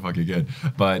 it's so fucking good.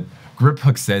 But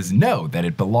Griphook says no, that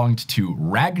it belonged to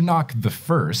Ragnarok the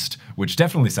First, which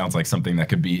definitely sounds like something that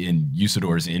could be in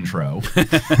Usador's intro.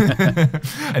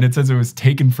 And it says it was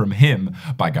taken from him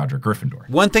by Godric Gryffindor.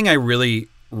 One thing I really,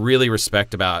 really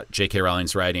respect about J.K.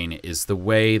 Rowling's writing is the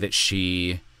way that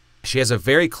she has a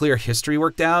very clear history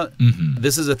worked out. Mm-hmm.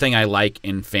 This is a thing I like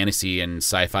in fantasy and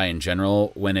sci-fi in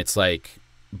general, when it's like,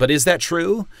 but is that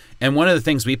true? And one of the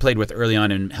things we played with early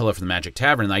on in Hello from the Magic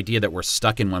Tavern, the idea that we're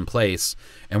stuck in one place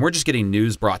and we're just getting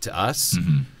news brought to us.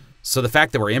 Mm-hmm. So the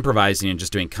fact that we're improvising and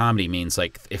just doing comedy means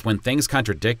like if when things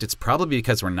contradict, it's probably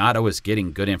because we're not always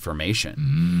getting good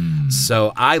information.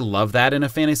 So I love that in a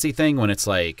fantasy thing when it's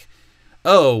like,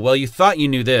 oh, well, you thought you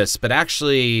knew this, but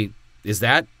actually, is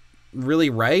that really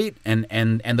right? And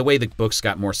the way the books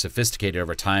got more sophisticated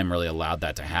over time really allowed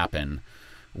that to happen,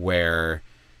 where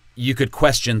you could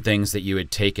question things that you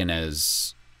had taken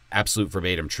as absolute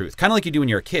verbatim truth, kind of like you do when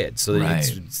you're a kid. So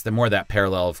Right. it's the more that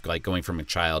parallel of like going from a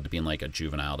child to being like a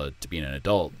juvenile to being an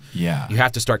adult. Yeah. You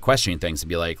have to start questioning things and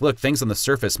be like, look, things on the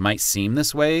surface might seem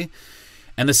this way.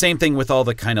 And the same thing with all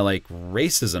the kind of like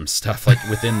racism stuff like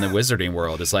within the wizarding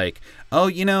world is like, oh,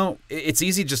 you know, it's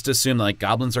easy just to assume like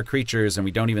goblins are creatures and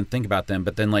we don't even think about them.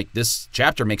 But then like this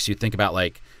chapter makes you think about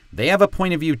like they have a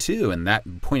point of view too. And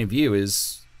that point of view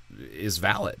is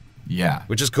valid. Yeah.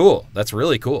 Which is cool. That's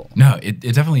really cool. No, it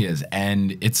definitely is.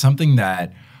 And it's something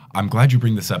that I'm glad you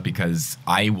bring this up because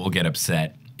I will get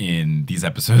upset in these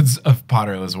episodes of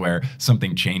Potterless where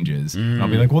something changes. And I'll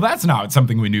be like, well, that's not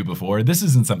something we knew before. This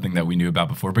isn't something that we knew about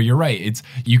before. But you're right.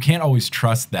 You can't always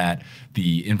trust that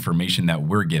the information that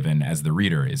we're given as the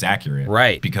reader is accurate.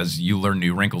 Right. Because you learn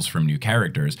new wrinkles from new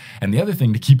characters. And the other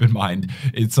thing to keep in mind,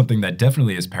 it's something that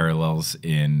definitely has parallels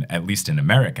in, at least in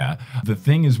America. The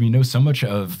thing is, we know so much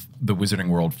of the wizarding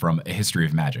world from A History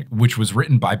of Magic, which was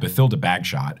written by Bathilda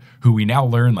Bagshot, who we now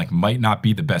learn like might not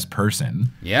be the best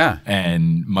person. Yeah.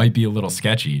 And might be a little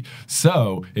sketchy.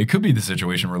 So it could be the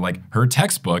situation where like her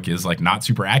textbook is like not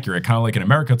super accurate, kind of like in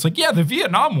America. It's like, yeah, the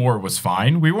Vietnam War was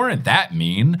fine. We weren't that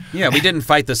mean. Yeah, we didn't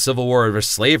fight the Civil War over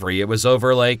slavery. It was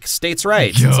over like states'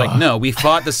 rights. It's like, no, we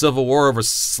fought the Civil War over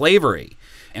slavery.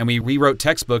 And we rewrote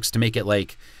textbooks to make it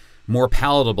like more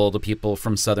palatable to people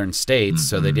from southern states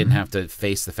so they didn't have to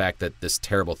face the fact that this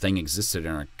terrible thing existed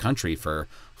in our country for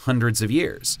hundreds of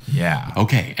years. Yeah.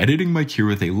 Okay, editing Mike here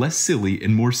with a less silly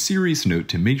and more serious note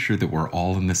to make sure that we're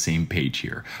all on the same page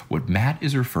here. What Matt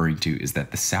is referring to is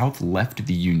that the South left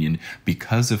the Union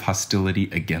because of hostility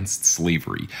against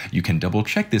slavery. You can double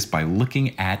check this by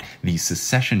looking at the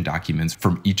secession documents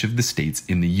from each of the states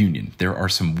in the Union. There are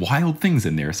some wild things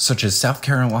in there, such as South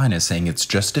Carolina saying its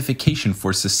justification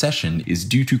for secession is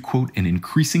due to, quote, an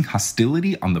increasing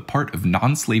hostility on the part of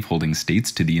non-slaveholding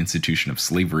states to the institution of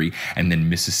slavery, and then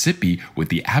Mississippi with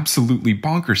the absolutely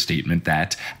bonkers statement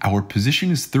that our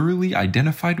position is thoroughly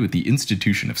identified with the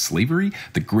institution of slavery,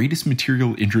 the greatest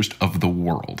material interest of the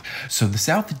world. So the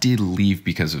South did leave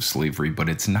because of slavery, but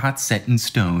it's not set in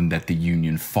stone that the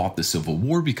Union fought the Civil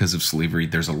War because of slavery.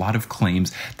 There's a lot of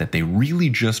claims that they really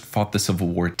just fought the Civil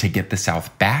War to get the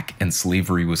South back, and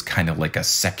slavery was kind of like a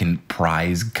second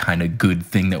prize kind of good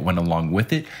thing that went along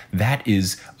with it. That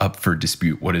is up for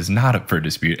dispute. What is not up for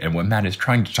dispute, and what Matt is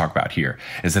trying to talk about here,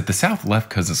 is that the South left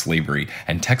because of slavery,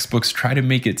 and textbooks try to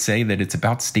make it say that it's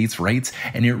about states' rights,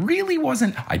 and it really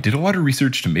wasn't. I did a lot of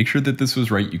research to make sure that this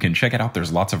was right. You can check it out.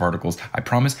 There's lots of articles. I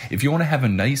promise, if you want to have a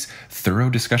nice,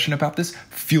 thorough discussion about this,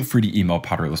 feel free to email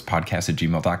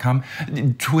potterlesspodcast@gmail.com.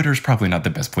 Twitter's probably not the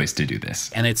best place to do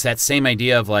this. And it's that same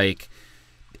idea of like,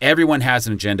 everyone has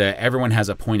an agenda, everyone has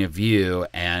a point of view,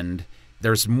 and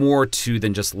there's more to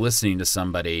than just listening to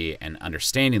somebody and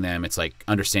understanding them. It's like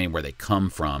understanding where they come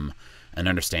from and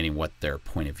understanding what their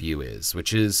point of view is,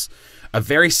 which is a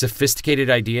very sophisticated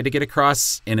idea to get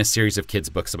across in a series of kids'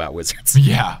 books about wizards.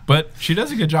 Yeah, but she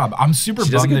does a good job. I'm super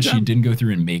bummed that she didn't go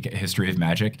through and make a History of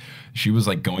Magic. She was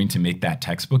like going to make that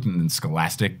textbook, and then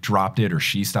Scholastic dropped it, or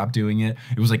she stopped doing it.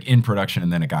 It was like in production,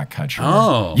 and then it got cut short.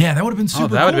 Oh. Yeah, that would have been super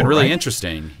cool. That would have been really right?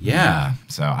 interesting. Yeah.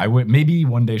 So I would, maybe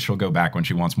one day she'll go back when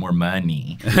she wants more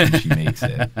money and she makes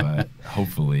it, but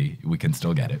hopefully we can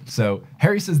still get it. So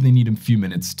Harry says they need a few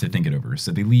minutes to think it over.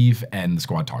 So they leave, and the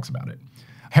squad talks about it.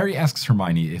 Harry asks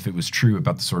Hermione if it was true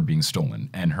about the sword being stolen,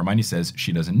 and Hermione says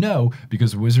she doesn't know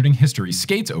because wizarding history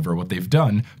skates over what they've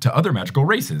done to other magical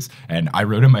races. And I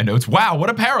wrote in my notes, wow, what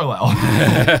a parallel.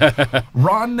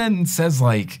 Ron then says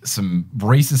like some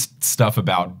racist stuff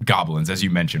about goblins, as you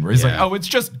mentioned, where he's like, oh, it's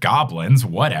just goblins,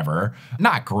 whatever.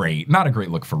 Not great. Not a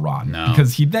great look for Ron. No.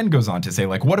 Because he then goes on to say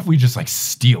like, what if we just like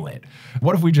steal it?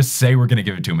 What if we just say we're going to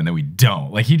give it to him and then we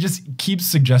don't? Like he just keeps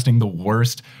suggesting the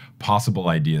worst possible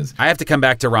ideas. I have to come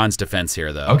back to Ron's defense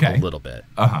here, though, a little bit.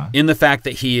 In the fact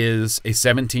that he is a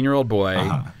 17-year-old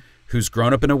boy who's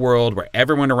grown up in a world where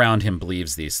everyone around him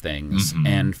believes these things.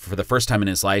 And for the first time in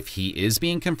his life, he is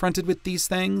being confronted with these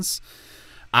things.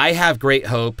 I have great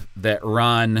hope that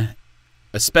Ron,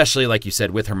 especially like you said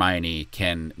with Hermione,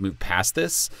 can move past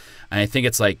this. And I think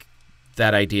it's like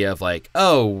that idea of like,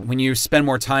 oh, when you spend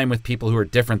more time with people who are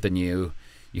different than you,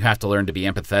 you have to learn to be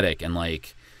empathetic. And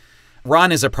like,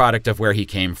 Ron is a product of where he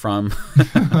came from.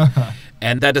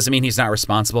 And that doesn't mean he's not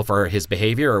responsible for his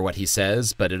behavior or what he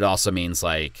says, but it also means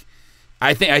like,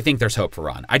 I think there's hope for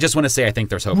Ron. I just want to say I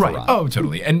think there's hope for Ron. Oh,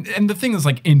 totally. And the thing is,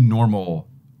 like, in normal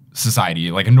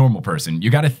society, like a normal person, you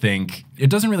got to think, it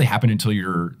doesn't really happen until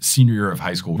your senior year of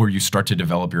high school where you start to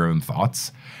develop your own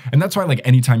thoughts. And that's why, like,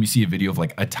 anytime you see a video of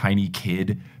like a tiny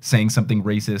kid saying something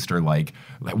racist or like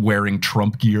wearing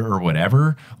Trump gear or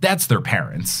whatever, that's their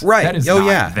parents. Right. That is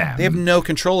not them. They have no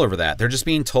control over that. They're just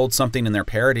being told something and they're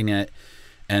parroting it,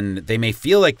 and they may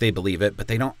feel like they believe it, but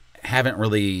they haven't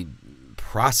really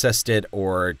processed it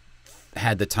or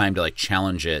had the time to like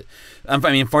challenge it. I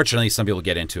mean, unfortunately, some people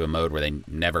get into a mode where they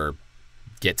never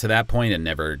get to that point and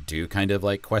never do kind of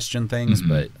like question things.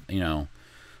 But, you know,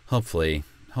 hopefully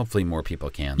more people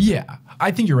can. Yeah,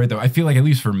 I think you're right, though. I feel like, at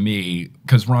least for me,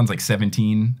 because Ron's like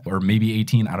 17 or maybe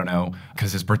 18, I don't know,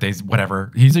 because his birthday's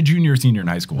whatever. He's a junior or senior in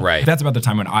high school. Right. That's about the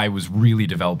time when I was really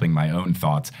developing my own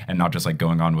thoughts and not just like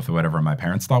going on with whatever my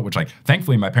parents thought, which like,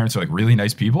 thankfully, my parents are like really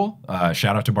nice people.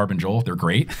 Shout out to Barb and Joel. They're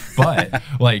great. But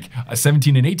like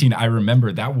 17 and 18, I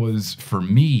remember that was, for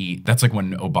me, that's like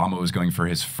when Obama was going for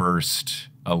his first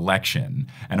election.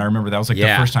 And I remember that was like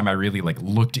the first time I really like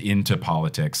looked into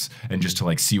politics and just to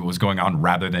like see what was going on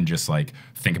rather than just like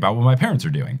think about what my parents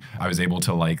are doing. I was able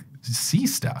to like see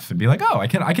stuff and be like, oh, I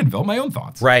can develop my own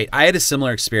thoughts. Right. I had a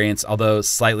similar experience, although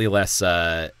slightly less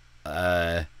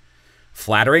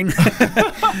flattering.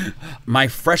 My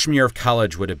freshman year of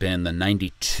college would have been the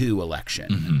 92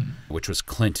 election, which was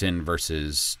Clinton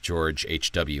versus George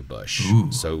H.W. Bush.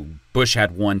 Ooh. So Bush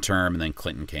had one term and then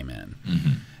Clinton came in.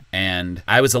 And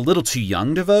I was a little too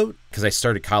young to vote because I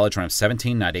started college when I was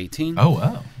 17, not 18. Oh,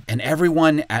 wow. And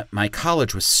everyone at my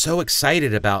college was so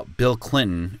excited about Bill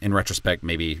Clinton. In retrospect,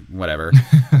 maybe whatever.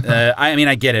 I mean,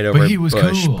 I get it over But he was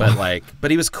Bush, cool.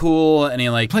 but he was cool, and he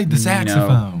Played the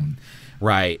saxophone.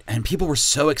 Right. And people were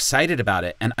so excited about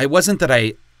it. And I wasn't that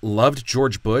I loved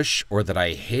George Bush or that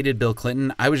I hated Bill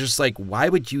Clinton. I was just like, why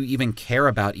would you even care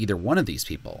about either one of these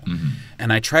people?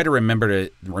 And I try to remember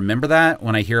that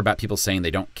when I hear about people saying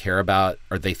they don't care about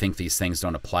or they think these things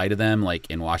don't apply to them, like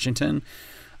in Washington,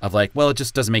 of like, well, it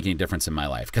just doesn't make any difference in my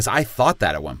life. Because I thought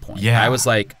that at one point. Yeah. I was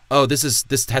like, oh, this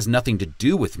has nothing to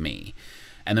do with me.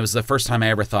 And it was the first time I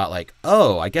ever thought like,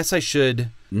 oh, I guess I should,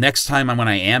 next time when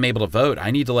I am able to vote, I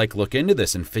need to like look into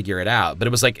this and figure it out. But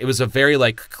it was a very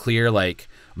like clear like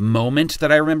moment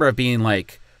that I remember of being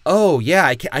like, oh yeah,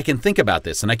 I can think about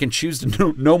this and I can choose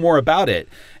to know more about it.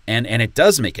 And it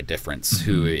does make a difference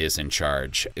who is in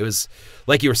charge. It was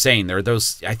like you were saying, there are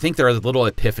little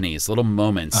epiphanies, little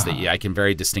moments that I can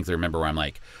very distinctly remember where I'm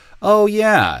like, oh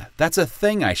yeah, that's a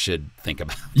thing I should think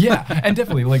about. Yeah, and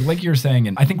definitely, like you're saying,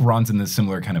 and I think Ron's in this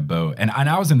similar kind of boat. And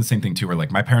I was in the same thing too, where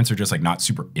like my parents are just like not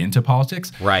super into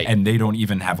politics. Right. And they don't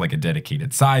even have like a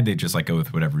dedicated side. They just like go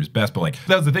with whatever is best. But like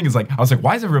that was the thing is like, I was like,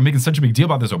 why is everyone making such a big deal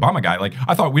about this Obama guy? Like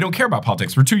I thought we don't care about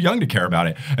politics. We're too young to care about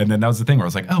it. And then that was the thing where I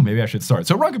was like, oh, maybe I should start.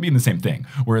 So Ron could be in the same thing.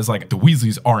 Whereas like the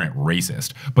Weasleys aren't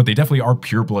racist, but they definitely are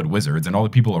pure blood wizards. And all the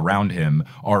people around him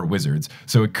are wizards.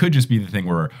 So it could just be the thing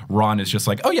where Ron is just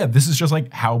like, oh yeah, this is just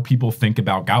like how people think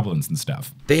about goblins and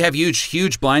stuff. They have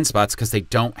huge blind spots because they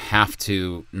don't have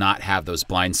to not have those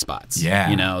blind spots. Yeah.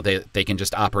 You know, they can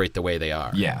just operate the way they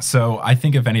are. Yeah. So I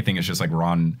think if anything, it's just like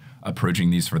Ron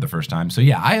approaching these for the first time. So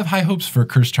yeah, I have high hopes for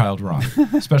Cursed Child Ron,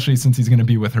 especially since he's going to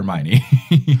be with Hermione.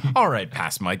 All right,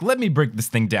 Past Mike, let me break this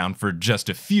thing down for just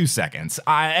a few seconds.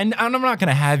 And I'm not going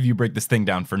to have you break this thing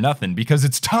down for nothing because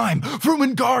it's time for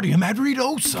Wingardium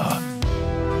Adridosa.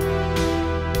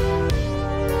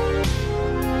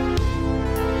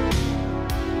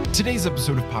 Today's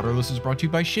episode of Potterless is brought to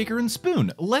you by Shaker and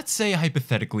Spoon. Let's say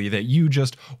hypothetically that you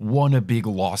just won a big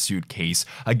lawsuit case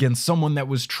against someone that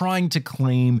was trying to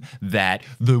claim that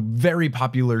the very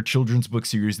popular children's book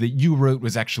series that you wrote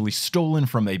was actually stolen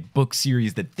from a book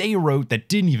series that they wrote that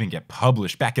didn't even get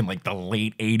published back in like the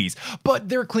late 80s. But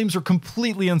their claims are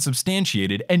completely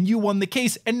unsubstantiated and you won the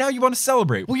case and now you want to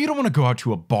celebrate. Well, you don't want to go out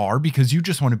to a bar because you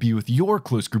just want to be with your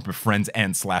close group of friends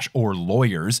and / or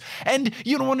lawyers. And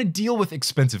you don't want to deal with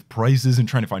expensive prices and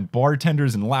trying to find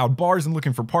bartenders and loud bars and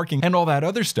looking for parking and all that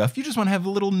other stuff. You just want to have a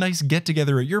little nice get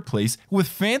together at your place with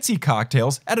fancy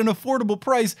cocktails at an affordable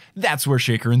price. That's where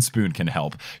Shaker and Spoon can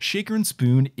help. Shaker and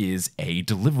Spoon is a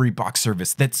delivery box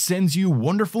service that sends you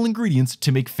wonderful ingredients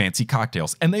to make fancy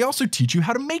cocktails, and they also teach you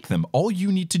how to make them. All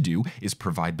you need to do is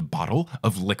provide the bottle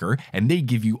of liquor, and they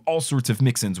give you all sorts of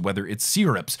mix-ins, whether it's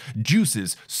syrups,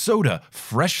 juices, soda,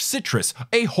 fresh citrus,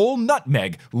 a whole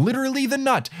nutmeg, literally the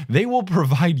nut. They will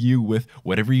provide you with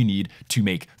whatever you need to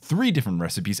make 3 different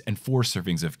recipes and 4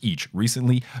 servings of each.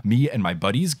 Recently, me and my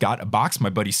buddies got a box. My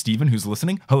buddy Steven, who's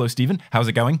listening. Hello, Steven. How's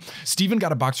it going? Steven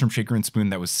got a box from Shaker and Spoon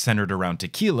that was centered around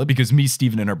tequila because me,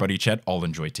 Steven, and our buddy Chet all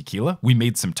enjoy tequila. We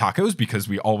made some tacos because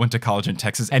we all went to college in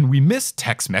Texas and we miss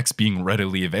Tex-Mex being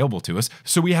readily available to us.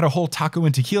 So we had a whole taco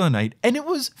and tequila night and it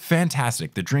was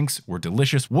fantastic. The drinks were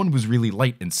delicious. One was really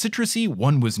light and citrusy,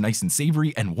 one was nice and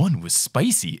savory, and one was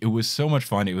spicy. It was so much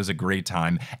fun. It was a great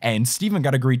time. And Steven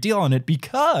got a great deal on it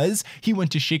because he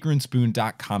went to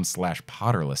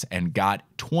shakerandspoon.com/potterless and got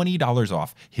 $20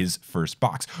 off his first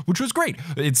box, which was great.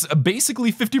 It's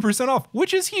basically 50% off,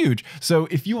 which is huge. So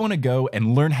if you want to go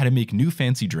and learn how to make new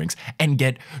fancy drinks and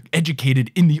get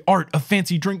educated in the art of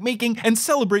fancy drink making and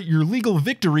celebrate your legal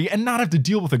victory and not have to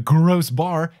deal with a gross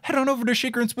bar, head on over to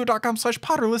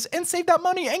shakerandspoon.com/potterless and save that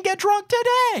money and get drunk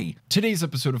today. Today's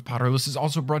episode of Potterless is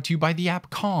also brought to you by the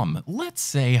app Calm. Let's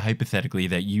say hypothetically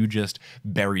that you just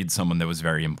buried someone that was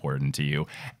very important to you,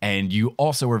 and you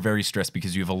also are very stressed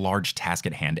because you have a large task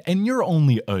at hand, and you're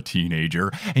only a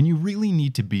teenager, and you really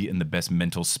need to be in the best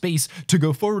mental space to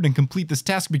go forward and complete this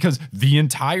task because the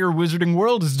entire wizarding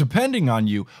world is depending on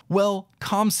you. Well,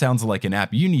 Calm sounds like an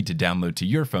app you need to download to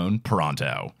your phone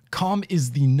pronto. Calm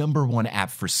is the #1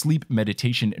 app for sleep,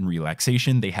 meditation, and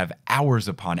relaxation. They have hours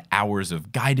upon hours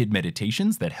of guided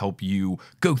meditations that help you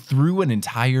go through an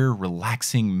entire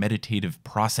relaxing meditative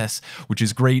process, which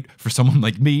is great for someone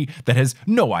like me that has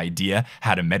no idea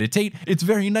how to meditate. It's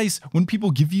very nice when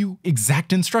people give you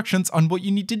exact instructions on what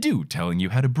you need to do, telling you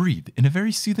how to breathe in a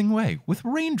very soothing way with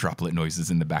rain droplet noises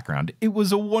in the background. It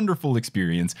was a wonderful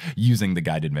experience using the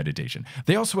guided meditation.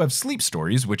 They also have sleep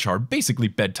stories, which are basically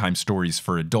bedtime stories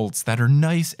for adults that are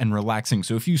nice and relaxing.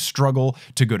 So if you struggle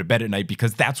to go to bed at night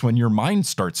because that's when your mind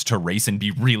starts to race and be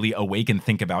really awake and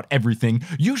think about everything,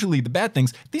 usually the bad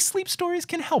things, these sleep stories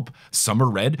can help. Some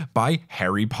are read by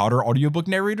Harry Potter audiobook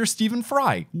narrator Stephen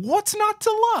Fry. What's not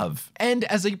to love? And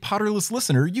as a Potterless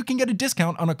listener, you can get a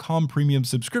discount on a Calm Premium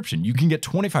subscription. You can get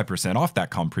 25% off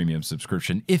that Calm Premium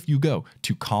subscription if you go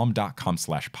to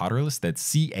calm.com/Potterless. That's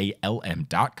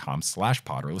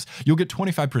CALM.com/Potterless. You'll get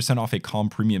 25% off a Calm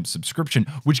Premium subscription,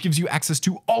 which gives you access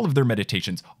to all of their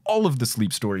meditations, all of the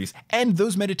sleep stories, and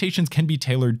those meditations can be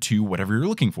tailored to whatever you're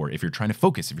looking for. If you're trying to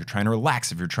focus, if you're trying to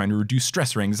relax, if you're trying to reduce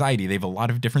stress or anxiety, they have a lot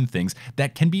of different things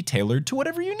that can be tailored to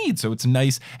whatever you need. So it's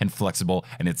nice and flexible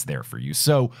and it's there for you.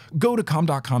 So go to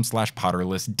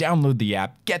calm.com/Potterless, download the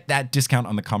app, get that discount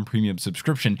on the Calm Premium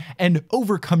subscription, and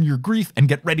overcome your grief and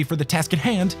get ready for the task at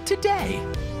hand today.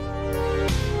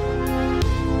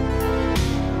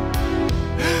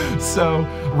 So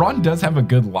Ron does have a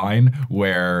good line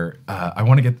where I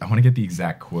want to get the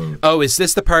exact quote. Oh, is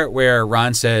this the part where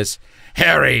Ron says,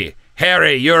 Harry,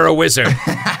 you're a wizard?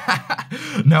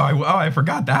 No, I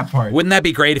forgot that part. Wouldn't that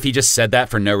be great if he just said that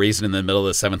for no reason in the middle of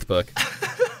the 7th book?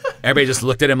 Everybody just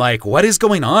looked at him like, what is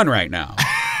going on right now?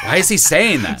 Why is he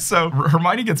saying that? So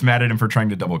Hermione gets mad at him for trying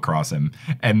to double cross him.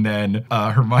 And then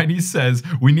Hermione says,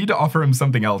 we need to offer him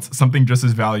something else, something just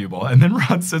as valuable. And then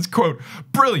Ron says, quote,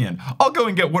 brilliant. I'll go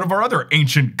and get one of our other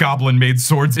ancient goblin-made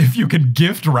swords if you can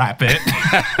gift wrap it.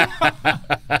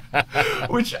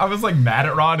 Which I was like mad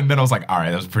at Ron. And then I was like, all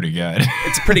right, that was pretty good.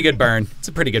 It's a pretty good burn. It's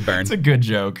a pretty good burn. It's a good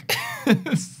joke.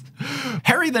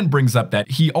 Harry then brings up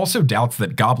that he also doubts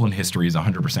that goblin history is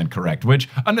 100% correct, which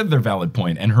another valid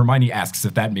point, and Hermione asks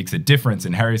if that makes a difference,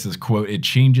 and Harry says, quote, it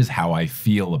changes how I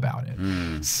feel about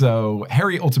it. So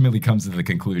Harry ultimately comes to the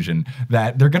conclusion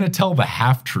that they're going to tell the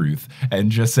half-truth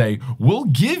and just say, we'll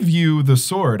give you the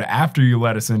sword after you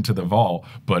let us into the vault,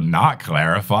 but not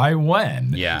clarify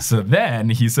when. Yeah. So then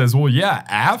he says, well, yeah,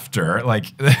 after, like,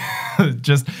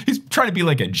 just, he's trying to be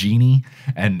like a genie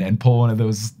and pull one of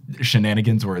those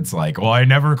shenanigans where it's like, well, I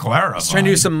never clarified. He's trying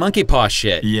to do some monkey paw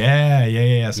shit.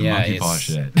 Yeah, some monkey paw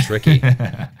shit. Tricky.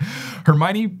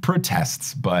 Hermione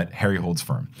protests, but Harry holds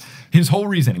firm. His whole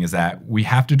reasoning is that we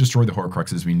have to destroy the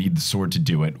Horcruxes. We need the sword to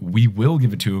do it. We will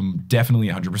give it to him, definitely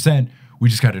 100%. We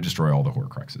just got to destroy all the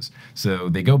Horcruxes. So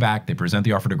they go back, they present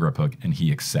the offer to Griphook, and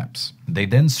he accepts. They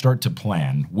then start to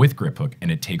plan with Griphook,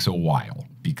 and it takes a while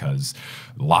because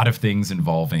a lot of things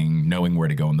involving knowing where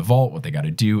to go in the vault, what they got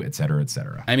to do, et cetera, et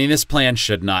cetera. I mean, this plan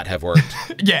should not have worked.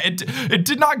 Yeah, it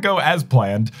did not go as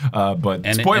planned, but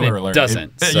spoiler alert. It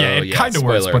doesn't. It kind of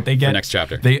works, but they get, the next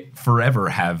chapter. They forever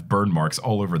have burn marks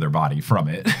all over their body from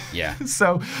it. Yeah.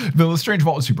 So the Lestrange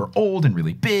Vault is super old and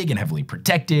really big and heavily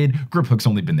protected. Griphook's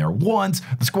only been there once.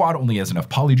 The squad only has enough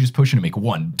polyjuice potion to make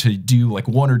one, to do like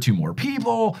 1 or 2 more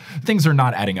people. Things are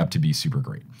not adding up to be super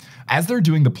great. As they're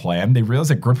doing the plan, they realize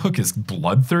that Griphook is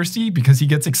bloodthirsty because he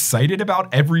gets excited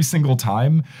about every single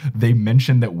time they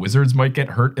mention that wizards might get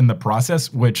hurt in the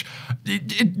process, which,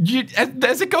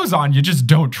 as it goes on, you just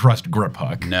don't trust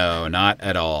Griphook. No, not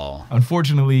at all.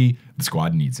 Unfortunately, the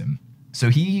squad needs him. So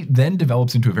he then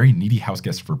develops into a very needy house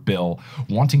guest for Bill,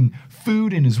 wanting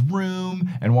food in his room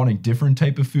and wanting different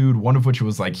type of food, one of which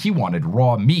was like he wanted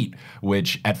raw meat,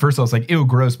 which at first I was like, ew,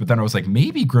 gross, but then I was like,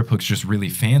 maybe Griphook's just really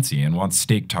fancy and wants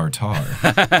steak tartare.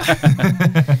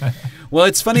 Well,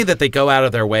 it's funny that they go out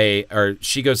of their way, or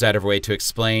she goes out of her way to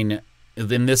explain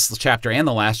in this chapter and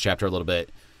the last chapter a little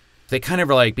bit. They kind of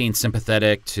are like being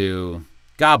sympathetic to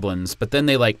goblins, but then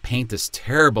they like paint this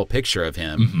terrible picture of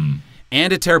him. Mm-hmm.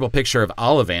 And a terrible picture of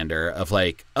Ollivander of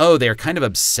like, oh, they're kind of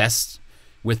obsessed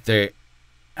with their...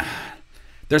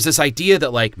 There's this idea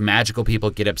that like magical people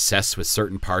get obsessed with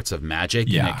certain parts of magic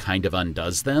and it kind of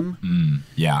undoes them.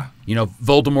 Yeah. You know,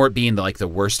 Voldemort being the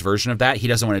worst version of that. He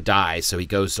doesn't want to die, so he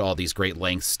goes to all these great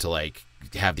lengths to like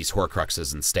have these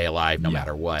Horcruxes and stay alive no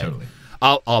matter what. Totally.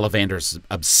 Ollivander's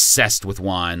obsessed with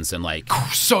wands and like...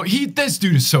 So this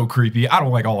dude is so creepy. I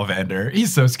don't like Ollivander.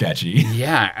 He's so sketchy.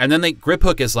 Yeah, and then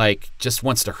Griphook is like, just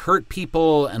wants to hurt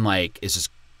people and like is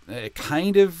just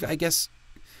kind of, I guess...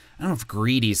 I don't know if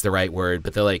greedy is the right word,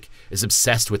 but they're like is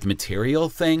obsessed with material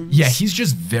things. Yeah, he's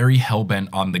just very hellbent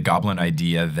on the goblin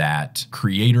idea that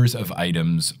creators of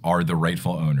items are the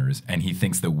rightful owners, and he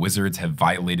thinks that wizards have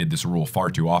violated this rule far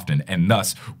too often, and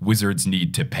thus wizards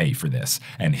need to pay for this.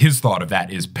 And his thought of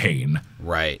that is pain.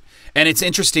 Right. And it's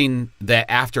interesting that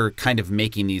after kind of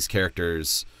making these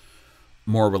characters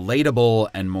more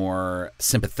relatable and more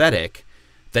sympathetic,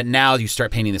 that now you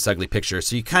start painting this ugly picture.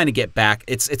 So you kind of get back.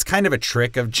 It's kind of a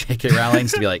trick of J.K.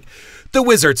 Rowling's to be like, the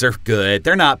wizards are good.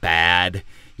 They're not bad.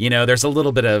 You know, there's a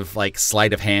little bit of like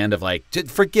sleight of hand of like,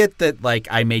 forget that like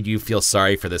I made you feel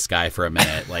sorry for this guy for a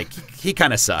minute. Like he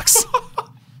kind of sucks.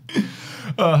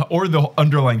 Or the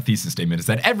underlying thesis statement is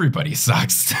that everybody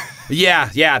sucks.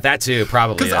 Yeah, that too,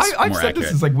 probably. Because I've more said accurate.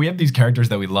 this, is like we have these characters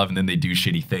that we love and then they do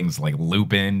shitty things. Like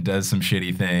Lupin does some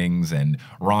shitty things and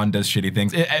Ron does shitty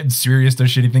things and Sirius does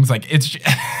shitty things. Like it's,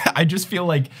 I just feel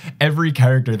like every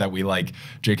character that we like,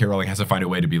 J.K. Rowling has to find a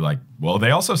way to be like, well,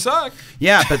 they also suck.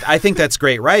 Yeah, but I think that's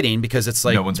great writing because it's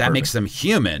like, No one's that perfect. makes them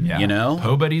human, Yeah. you know?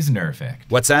 Pobody's nerfect.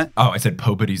 What's that? Oh, I said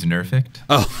Pobody's nerfect.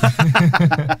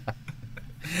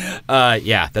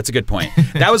 Yeah, that's a good point.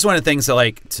 That was one of the things that,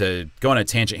 like, to go on a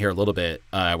tangent here a little bit,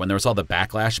 when there was all the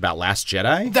backlash about Last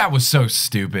Jedi. That was so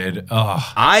stupid. Ugh.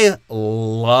 I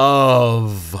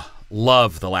love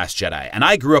The Last Jedi. And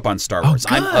I grew up on Star Wars.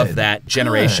 I'm of good. that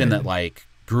generation Good. that, like,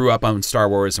 grew up on Star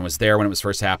Wars and was there when it was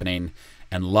first happening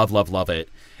and love it.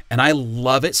 And I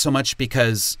love it so much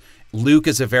because Luke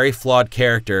is a very flawed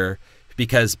character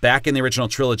because back in the original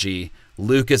trilogy,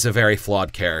 Luke is a very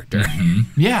flawed character.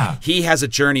 Yeah. He has a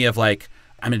journey of like,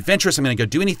 I'm adventurous, I'm going to go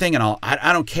do anything, and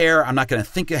I don't care. I'm not going to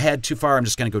think ahead too far. I'm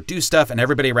just going to go do stuff. And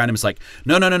everybody around him is like,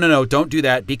 no, don't do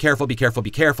that. Be careful, be careful, be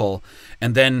careful.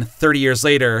 And then 30 years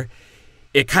later,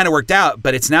 it kind of worked out,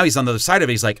 but it's now he's on the other side of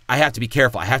it. He's like, I have to be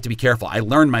careful. I have to be careful. I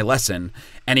learned my lesson.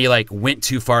 And he like went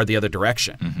too far the other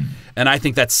direction. And I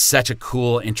think that's such a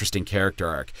cool, interesting character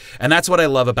arc. And that's what I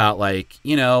love about like,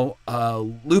 you know,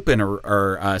 Lupin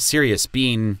or Sirius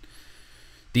being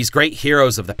these great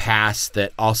heroes of the past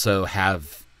that also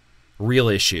have real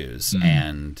issues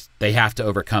and they have to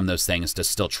overcome those things to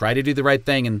still try to do the right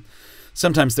thing. And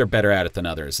sometimes they're better at it than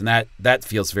others. And that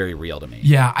feels very real to me.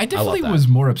 Yeah, I definitely love that. was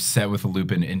more upset with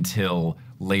Lupin until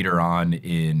later on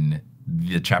in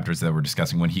the chapters that we're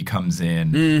discussing when he comes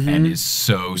in and is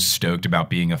so stoked about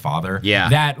being a father. Yeah.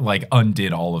 That like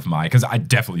undid all of my, because I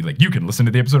definitely like, you can listen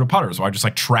to the episode of Potter, so I just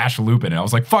like trash Lupin and I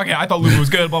was like, fuck it, I thought Lupin was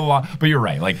good, blah, blah, blah. But you're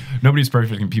right, like nobody's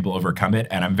perfect and people overcome it.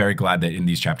 And I'm very glad that in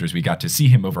these chapters we got to see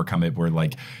him overcome it where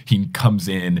like he comes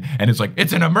in and it's like,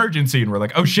 it's an emergency. And we're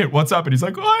like, oh shit, what's up? And he's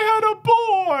like, I had a boy.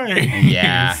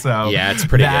 Yeah. So yeah, it's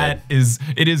pretty good.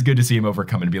 It is good to see him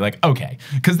overcome and be like, okay.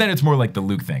 Because then it's more like the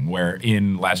Luke thing where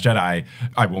in Last Jedi,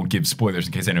 I won't give spoilers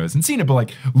in case anyone hasn't seen it, but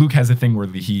like Luke has a thing where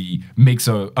he makes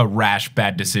a rash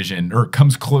bad decision or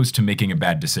comes close to making a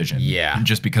bad decision. Yeah.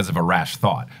 Just because of a rash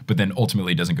thought, but then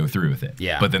ultimately doesn't go through with it.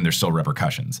 Yeah. But then there's still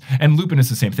repercussions. And Lupin is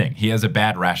the same thing. He has a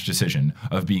bad rash decision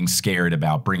of being scared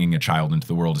about bringing a child into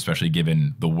the world, especially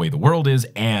given the way the world is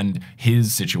and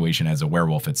his situation as a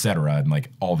werewolf, etc., and like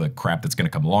all the crap that's going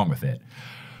to come along with it.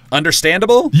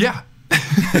 Understandable? Yeah.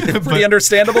 Pretty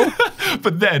understandable.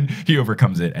 But then he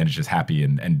overcomes it and is just happy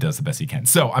and does the best he can.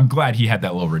 So I'm glad he had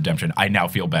that little redemption. I now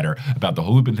feel better about the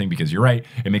whole Lupin thing because you're right.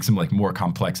 It makes him like more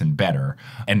complex and better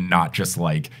and not just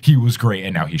like he was great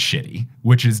and now he's shitty,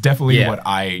 which is definitely what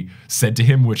I said to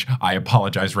him, which I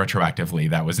apologize retroactively.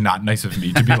 That was not nice of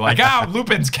me to be like,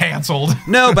 Lupin's canceled.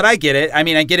 No, but I get it. I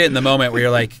mean, I get it in the moment where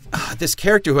you're like, this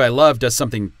character who I love does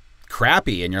something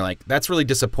crappy and you're like, that's really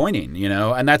disappointing, you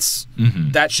know? And that's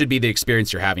that should be the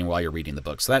experience you're having while you're reading the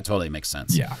book. So that totally makes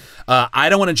sense. Yeah. I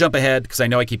don't want to jump ahead because I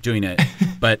know I keep doing it,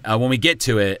 but when we get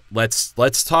to it,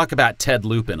 let's talk about Ted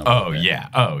Lupin a little bit. Yeah.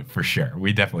 Oh, for sure.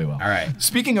 We definitely will. All right.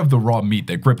 Speaking of the raw meat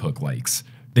that Griphook likes,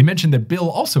 they mentioned that Bill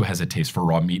also has a taste for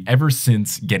raw meat ever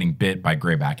since getting bit by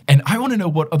Greyback. And I want to know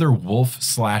what other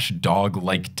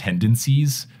wolf/dog-like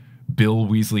tendencies Bill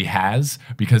Weasley has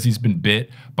because he's been bit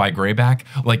by Greyback.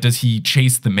 Like, does he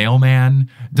chase the mailman?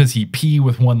 Does he pee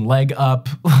with one leg up?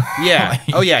 Yeah.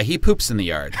 Oh, yeah. He poops in the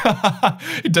yard.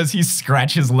 Does he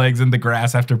scratch his legs in the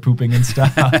grass after pooping and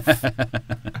stuff?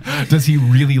 Does he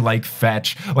really like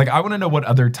fetch? Like, I want to know what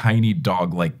other tiny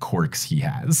dog-like quirks he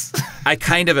has. I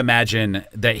kind of imagine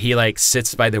that he like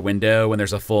sits by the window when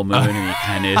there's a full moon and he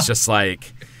kind of is just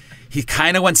like, he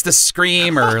kind of wants to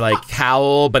scream or like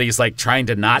howl, but he's like trying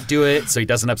to not do it so he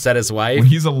doesn't upset his wife. When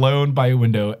he's alone by a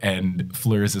window and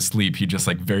Fleur is asleep, he just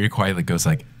like very quietly goes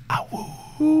like, "Ow."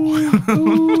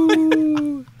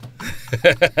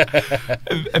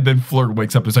 And then Fleur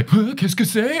wakes up and is like, qu'est-ce que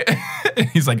c'est? And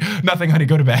he's like, nothing, honey,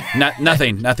 go to bed.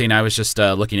 Nothing. I was just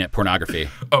looking at pornography.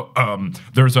 Oh,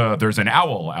 there's an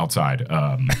owl outside.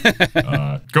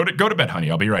 Go to bed,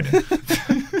 honey. I'll be right in.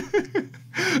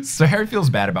 So Harry feels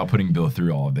bad about putting Bill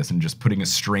through all of this and just putting a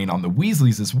strain on the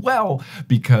Weasleys as well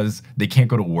because they can't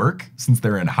go to work since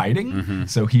they're in hiding. Mm-hmm.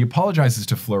 So he apologizes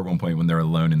to Fleur at one point when they're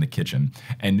alone in the kitchen.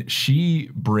 And she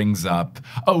brings up,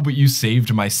 oh, but you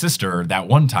saved my sister that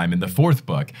one time in the 4th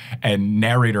book. And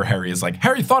narrator Harry is like,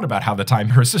 Harry thought about how the time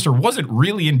her sister wasn't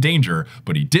really in danger,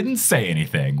 but he didn't say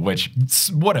anything, which,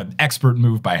 what an expert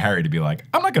move by Harry to be like,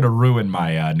 I'm not going to ruin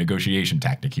my negotiation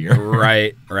tactic here.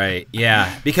 Right.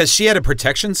 Yeah. Because she had a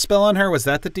protection spell on her. Was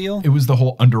that the deal? It was the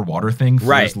whole underwater thing. Fleur's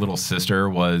right. little sister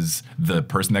was the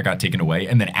person that got taken away.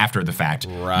 And then after the fact,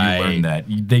 you learn that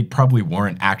they probably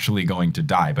weren't actually going to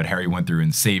die. But Harry went through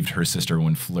and saved her sister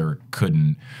when Fleur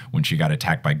couldn't, when she got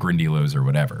attacked by Grindylows or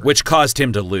whatever. Which caused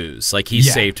him to lose. Like he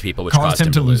saved people, which caused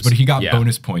him to lose. But he got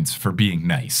bonus points for being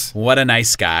nice. What a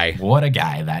nice guy. What a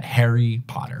guy, that Harry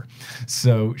Potter.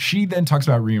 So she then talks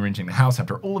about rearranging the house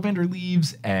after Ollivander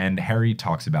leaves, and Harry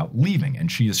talks about leaving,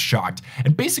 and she is shocked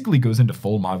and basically goes into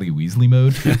full Molly Weasley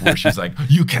mode, where she's like,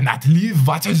 you cannot leave,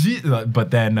 what is it?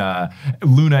 But then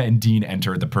Luna and Dean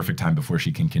enter at the perfect time before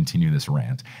she can continue this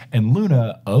rant. And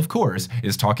Luna, of course,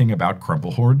 is talking about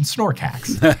Crumplehorn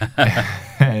Snorkax.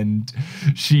 And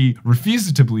she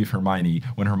refuses to believe Hermione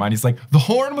when Hermione's like, the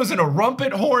horn was in a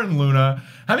rumpet horn, Luna.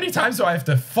 How many times do I have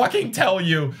to fucking tell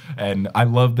you? And I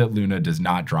love that Luna does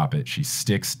not drop it. She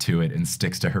sticks to it and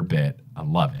sticks to her bit. I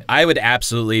love it. I would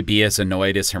absolutely be as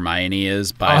annoyed as Hermione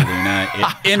is by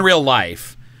Luna in real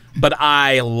life. But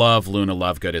I love Luna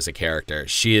Lovegood as a character.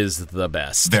 She is the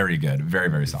best. Very good. Very,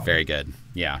 very solid. Very good.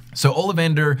 Yeah. So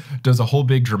Ollivander does a whole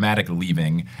big dramatic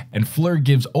leaving, and Fleur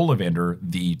gives Ollivander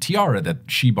the tiara that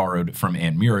she borrowed from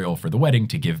Aunt Muriel for the wedding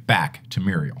to give back to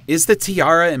Muriel. Is the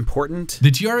tiara important?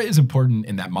 The tiara is important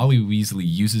in that Molly Weasley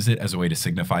uses it as a way to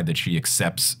signify that she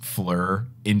accepts Fleur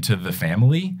into the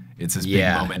family. It's this big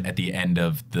moment at the end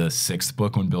of the 6th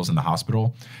book when Bill's in the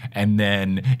hospital. And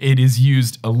then it is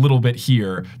used a little bit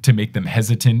here to make them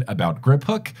hesitant about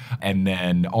Griphook. And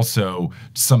then also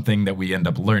something that we end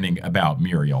up learning about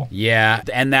Muriel. Yeah,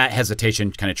 and that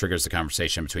hesitation kind of triggers the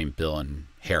conversation between Bill and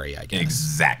Harry, I guess.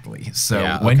 Exactly.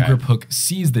 So when Griphook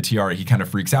sees the tiara, he kind of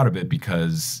freaks out a bit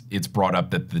because it's brought up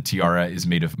that the tiara is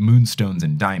made of moonstones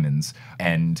and diamonds,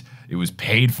 and it was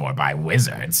paid for by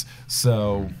wizards.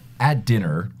 So at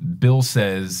dinner, Bill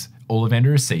says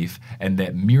Ollivander is safe and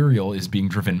that Muriel is being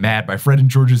driven mad by Fred and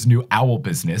George's new owl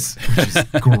business, which is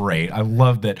great. I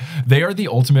love that they are the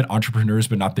ultimate entrepreneurs,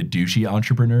 but not the douchey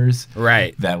entrepreneurs.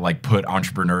 Right. That like put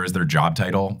entrepreneur as their job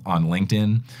title on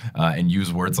LinkedIn and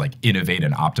use words like innovate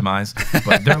and optimize.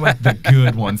 But they're like the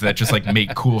good ones that just like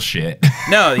make cool shit.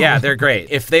 No, yeah, they're great.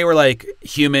 If they were like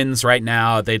humans right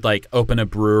now, they'd like open a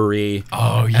brewery.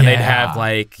 Oh, yeah. And they'd have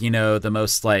like, you know, the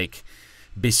most like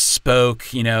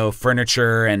bespoke, you know,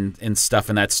 furniture and stuff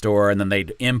in that store, and then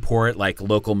they'd import like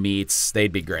local meats.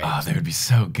 They'd be great. Oh, they would be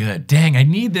so good. Dang, I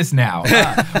need this now.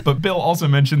 But Bill also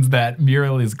mentions that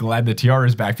Muriel is glad the tiara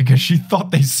is back because she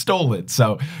thought they stole it.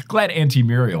 So glad Auntie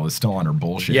Muriel is still on her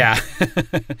bullshit. Yeah.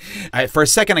 For a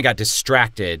second, I got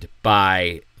distracted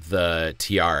by the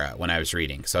tiara when I was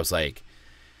reading. So I was like,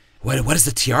 what does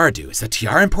the tiara do? Is the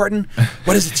tiara important?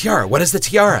 What is the tiara? What is the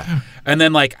tiara? And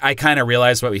then like I kind of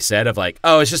realized what we said of like,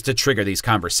 oh, it's just to trigger these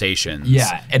conversations.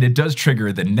 Yeah, and it does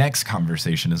trigger the next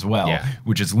conversation as well,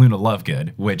 which is Luna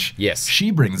Lovegood, which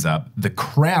she brings up the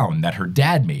crown that her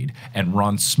dad made, and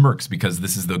Ron smirks because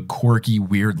this is the quirky,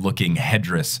 weird-looking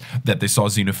headdress that they saw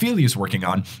Xenophilius working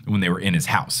on when they were in his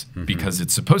house, because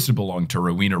it's supposed to belong to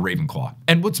Rowena Ravenclaw.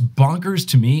 And what's bonkers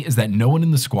to me is that no one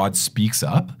in the squad speaks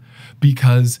up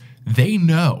because they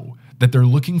know that they're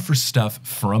looking for stuff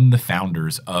from the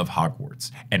founders of Hogwarts.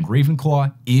 And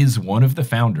Ravenclaw is one of the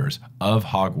founders of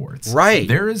Hogwarts. Right.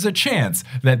 There is a chance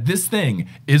that this thing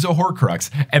is a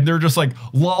Horcrux, and they're just like,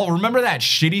 lol, remember that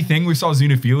shitty thing we saw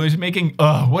Xenophilius making?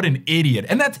 Ugh, what an idiot.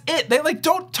 And that's it. They like,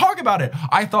 don't talk about it.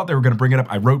 I thought they were gonna bring it up.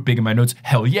 I wrote big in my notes,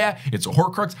 hell yeah, it's a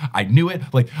Horcrux. I knew it.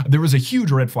 Like, there was a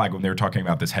huge red flag when they were talking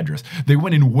about this headdress. They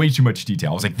went in way too much detail.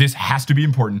 I was like, this has to be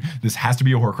important. This has to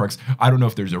be a Horcrux. I don't know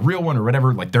if there's a real one or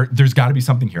whatever. Like, there's got to be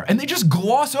something here, and they just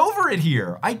gloss over it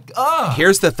here.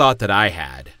 Here's the thought that I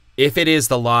had: if it is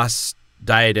the lost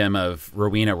diadem of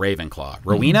Rowena Ravenclaw,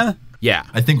 Rowena, yeah,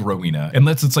 I think Rowena,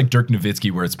 unless it's like Dirk Nowitzki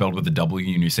where it's spelled with a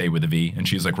W and you say with a V, and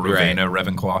she's like Rowena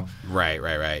Ravenclaw.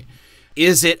 Right.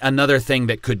 Is it another thing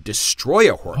that could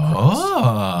destroy a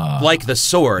Horcrux? Like the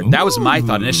sword. That was my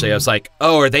thought initially. I was like,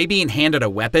 oh, are they being handed a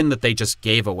weapon that they just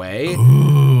gave away?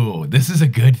 Ooh, this is a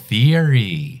good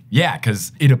theory. Yeah,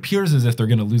 because it appears as if they're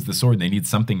going to lose the sword and they need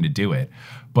something to do it.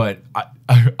 But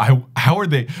how are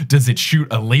they? Does it shoot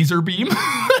a laser beam?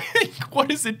 What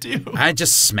does it do? I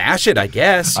just smash it, I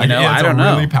guess. I don't know. It's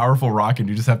a really powerful rock, and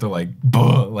you just have to like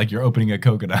you're opening a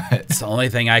coconut. It's the only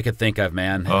thing I could think of,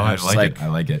 man. Oh, I like it. I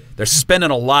like it. They're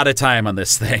spending a lot of time on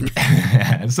this thing.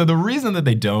 So the reason that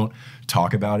they don't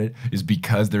talk about it is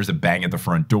because there's a bang at the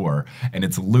front door, and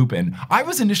it's Lupin. I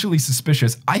was initially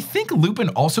suspicious. I think Lupin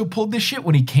also pulled this shit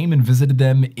when he came and visited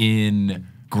them in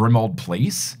Grimmauld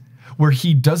Place, where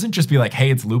he doesn't just be like, hey,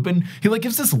 it's Lupin. He like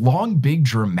gives this long, big,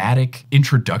 dramatic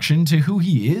introduction to who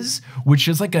he is, which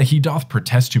is like a he doth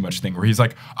protest too much thing, where he's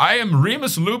like, I am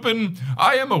Remus Lupin.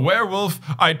 I am a werewolf.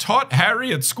 I taught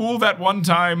Harry at school that one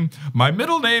time. My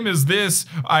middle name is this.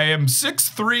 I am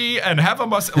 6'3" and have a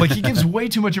mustache. Like, he gives way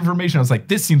too much information. I was like,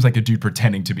 this seems like a dude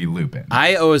pretending to be Lupin.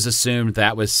 I always assumed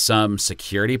that was some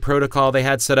security protocol they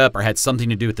had set up or had something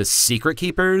to do with the secret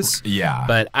keepers. Yeah.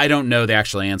 But I don't know the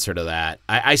actual answer to that.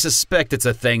 I suspect it's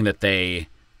a thing that they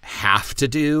have to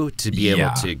do to be able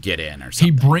to get in or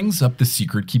something. He brings up the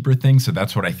secret keeper thing, so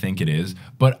that's what I think it is.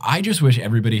 But I just wish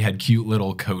everybody had cute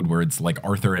little code words like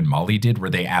Arthur and Molly did, where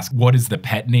they ask, what is the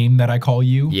pet name that I call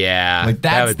you? Yeah. Like,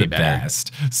 that's that would the be better.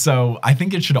 best. So I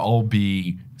think it should all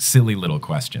be silly little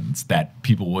questions that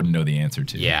people wouldn't know the answer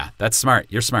to. Yeah, that's smart.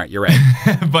 You're smart. You're right.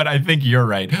 But I think you're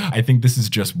right. I think this is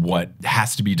just what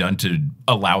has to be done to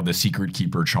allow the secret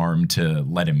keeper charm to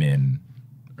let him in.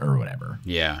 Or whatever.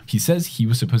 Yeah. He says he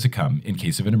was supposed to come in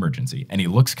case of an emergency, and he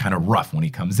looks kind of rough when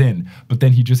he comes in, but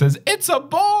then he just says, it's a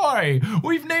boy!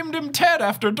 We've named him Ted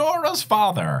after Dora's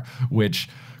father, which,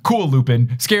 cool,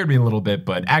 Lupin, scared me a little bit,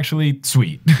 but actually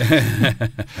sweet.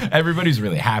 Everybody's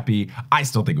really happy. I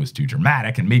still think it was too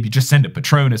dramatic, and maybe just send a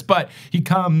Patronus, but he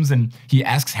comes and he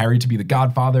asks Harry to be the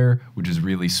godfather, which is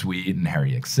really sweet, and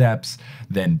Harry accepts.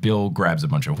 Then Bill grabs a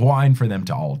bunch of wine for them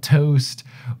to all toast.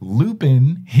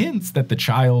 Lupin hints that the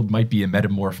child might be a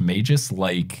metamorph magus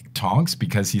like Tonks,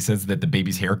 because he says that the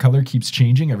baby's hair color keeps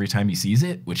changing every time he sees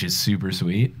it, which is super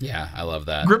sweet. Yeah, I love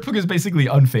that. Griphook is basically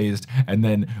unfazed, and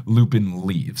then Lupin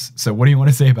leaves. So what do you want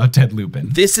to say about Ted Lupin?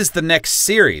 This is the next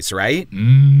series, right?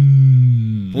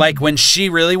 Like, when she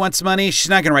really wants money, she's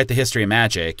not going to write the history of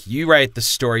magic. You write the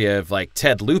story of, like,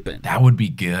 Ted Lupin. That would be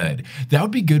good. That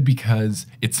would be good because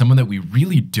it's someone that we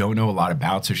really don't know a lot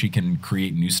about, so she can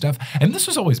create new stuff. And this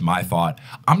was always my thought.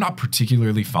 I'm not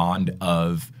particularly fond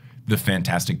of the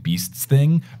Fantastic Beasts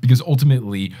thing, because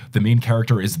ultimately the main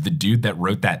character is the dude that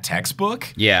wrote that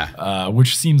textbook. Yeah.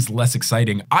 Which seems less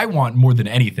exciting. I want more than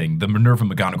anything the Minerva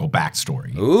McGonagall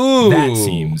backstory. Ooh. That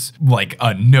seems like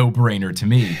a no-brainer to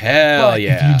me. Hell but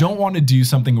yeah. if you don't want to do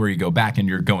something where you go back and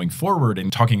you're going forward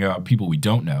and talking about people we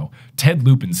don't know, Ted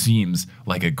Lupin seems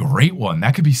like a great one.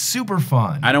 That could be super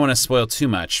fun. I don't want to spoil too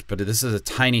much, but this is a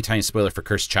tiny, tiny spoiler for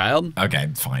Cursed Child. Okay,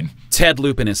 fine. Ted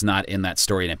Lupin is not in that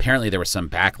story, and apparently there was some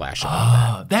backlash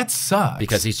about that sucks.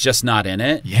 because he's just not in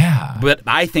it. Yeah. But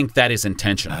I think that is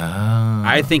intentional.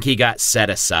 I think he got set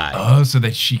aside. Oh, so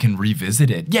that she can revisit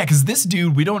it. Yeah, because this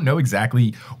dude, we don't know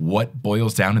exactly what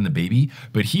boils down in the baby,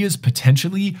 but he is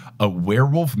potentially a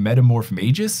werewolf metamorph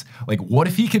magus. Like, what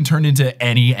if he can turn into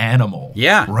any animal?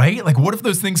 Yeah. Right? Like, what if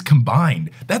those things combined?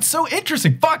 That's so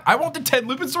interesting. Fuck, I want the Ted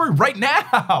Lupin story right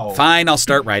now. Fine, I'll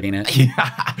start writing it.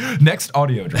 Yeah. Next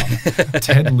audio drama.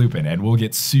 Ted Lupin, and we'll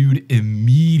get sued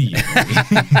immediately.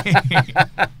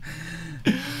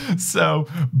 So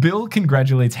Bill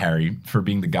congratulates Harry for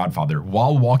being the godfather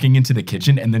while walking into the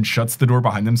kitchen and then shuts the door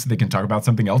behind them so they can talk about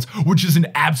something else, which is an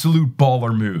absolute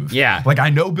baller move. Yeah. Like, I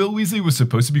know Bill Weasley was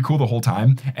supposed to be cool the whole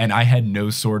time, and I had no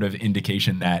sort of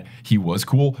indication that he was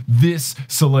cool. This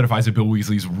solidifies that Bill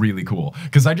Weasley's really cool,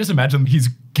 because I just imagine he's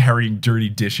carrying dirty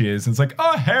dishes and it's like,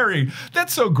 oh, Harry,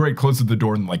 that's so great. Closes the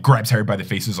door and like grabs Harry by the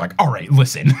face and is like, all right,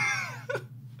 listen.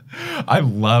 I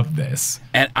love this.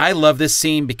 And I love this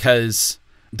scene because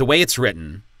the way it's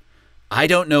written, I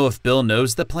don't know if Bill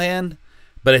knows the plan,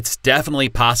 but it's definitely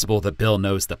possible that Bill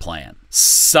knows the plan.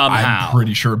 Somehow. I'm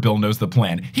pretty sure Bill knows the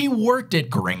plan. He worked at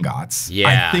Gringotts.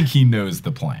 Yeah. I think he knows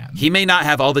the plan. He may not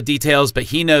have all the details, but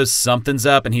he knows something's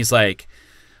up, and he's like,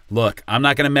 look, I'm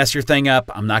not going to mess your thing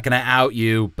up. I'm not going to out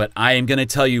you, but I am going to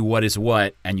tell you what is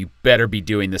what, and you better be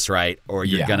doing this right, or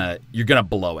you're gonna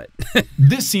blow it.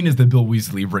 This scene is the Bill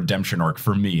Weasley redemption arc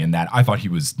for me, in that I thought he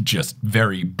was just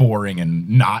very boring and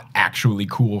not actually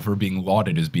cool for being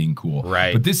lauded as being cool.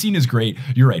 Right. But this scene is great.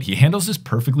 You're right. He handles this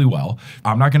perfectly well.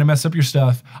 I'm not going to mess up your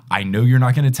stuff. I know you're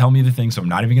not going to tell me the thing, so I'm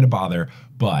not even going to bother.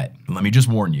 But let me just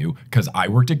warn you, because I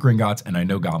worked at Gringotts and I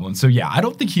know goblins. So yeah, I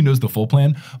don't think he knows the full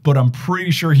plan, but I'm pretty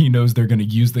sure he he knows they're going to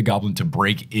use the goblin to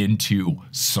break into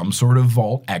some sort of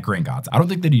vault at Gringotts. I don't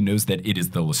think that he knows that it is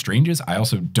the Lestranges. I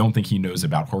also don't think he knows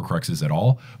about Horcruxes at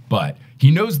all, but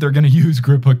he knows they're going to use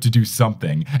Griphook to do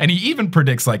something. And he even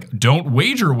predicts, like, don't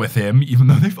wager with him, even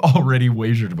though they've already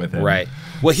wagered with him. Right.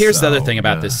 Well, here's the other thing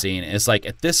about this scene is, like,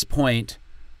 at this point,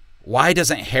 why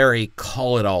doesn't Harry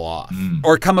call it all off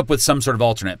or come up with some sort of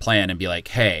alternate plan and be like,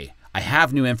 hey, I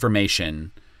have new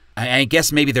information. I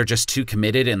guess maybe they're just too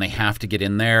committed and they have to get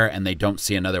in there and they don't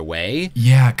see another way.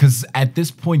 Yeah, because at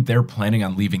this point, they're planning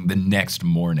on leaving the next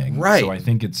morning. Right. So I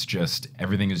think it's just,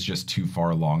 everything is just too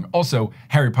far along. Also,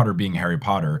 Harry Potter being Harry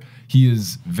Potter, he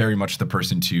is very much the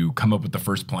person to come up with the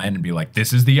first plan and be like,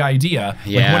 this is the idea.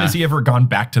 Yeah. Like, when has he ever gone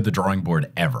back to the drawing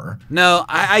board ever? No,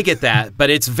 I get that, but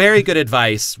it's very good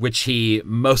advice, which he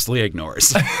mostly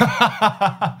ignores. The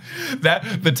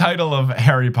title of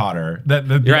Harry Potter,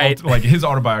 Right. like his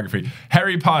autobiography,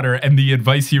 Harry Potter and the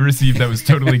advice he received that was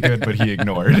totally good, but he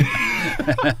ignored.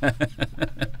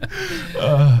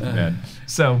 Oh, man.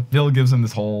 So Bill gives him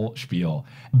this whole spiel.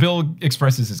 Bill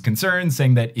expresses his concerns,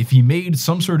 saying that if he made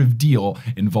some sort of deal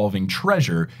involving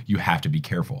treasure, you have to be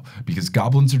careful because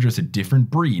goblins are just a different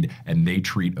breed and they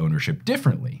treat ownership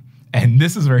differently. And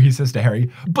this is where he says to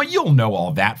Harry, but you'll know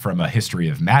all that from A History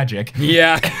of Magic.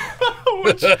 Yeah.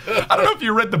 Which, I don't know if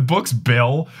you read the books,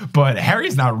 Bill, but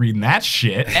Harry's not reading that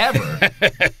shit ever.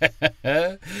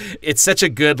 It's such a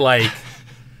good, like,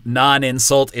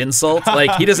 non-insult insult.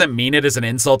 Like, he doesn't mean it as an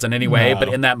insult in any way,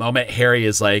 but in that moment, Harry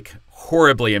is, like,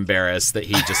 horribly embarrassed that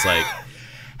he just, like,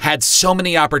 had so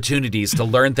many opportunities to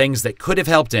learn things that could have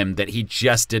helped him that he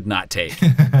just did not take.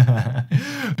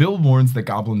 Bill warns that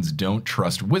goblins don't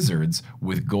trust wizards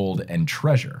with gold and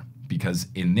treasure because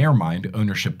in their mind,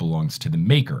 ownership belongs to the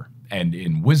maker. And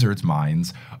in wizards'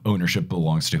 minds, ownership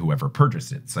belongs to whoever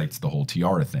purchased it. Cites the whole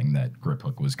tiara thing that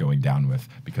Griphook was going down with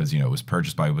because, it was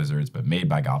purchased by wizards but made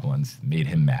by goblins. Made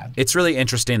him mad. It's really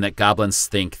interesting that goblins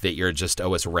think that you're just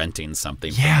always renting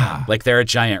something from Yeah. them. Like they're a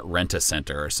giant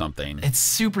rent-a-center or something. It's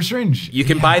super strange. You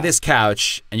can buy this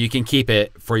couch and you can keep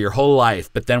it for your whole life,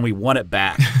 but then we want it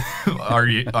back. Are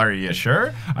you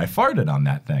sure? I farted on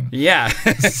that thing. Yeah.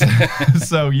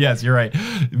 So yes, you're right.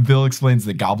 Bill explains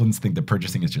that goblins think that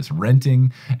purchasing is just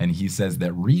renting, and he says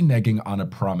that reneging on a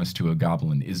promise to a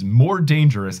goblin is more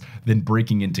dangerous than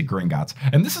breaking into Gringotts.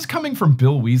 And this is coming from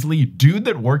Bill Weasley, dude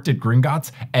that worked at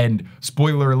Gringotts and,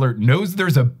 spoiler alert, knows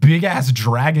there's a big-ass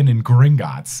dragon in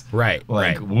Gringotts. Right,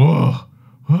 Like, right. whoa.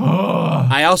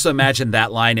 I also imagine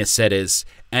that line is said as,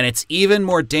 and it's even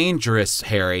more dangerous,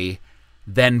 Harry,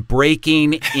 than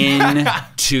breaking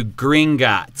into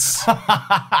Gringotts.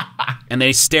 And then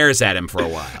he stares at him for a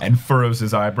while. And furrows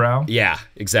his eyebrow. Yeah,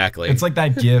 exactly. It's like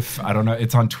that GIF, I don't know,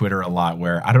 it's on Twitter a lot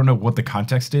where I don't know what the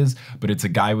context is, but it's a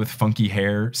guy with funky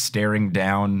hair staring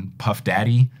down Puff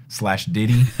Daddy /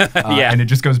 Diddy. Yeah. And it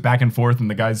just goes back and forth and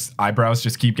the guy's eyebrows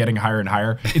just keep getting higher and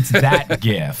higher. It's that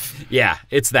GIF. Yeah,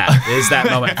 it's that. It is that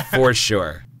moment for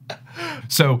sure.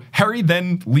 So Harry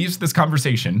then leaves this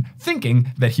conversation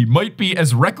thinking that he might be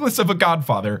as reckless of a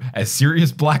godfather as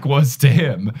Sirius Black was to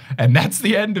him. And that's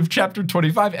the end of chapter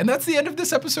 25. And that's the end of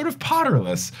this episode of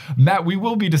Potterless. Matt, we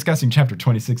will be discussing chapter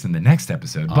 26 in the next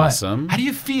episode. Awesome. But how do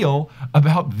you feel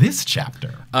about this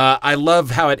chapter? I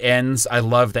love how it ends. I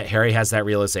love that Harry has that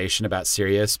realization about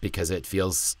Sirius because it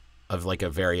feels of like a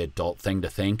very adult thing to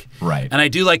think. Right. And I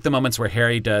do like the moments where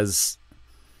Harry does...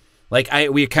 Like,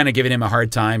 we kind of given him a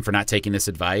hard time for not taking this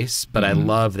advice, but I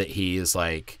love that he is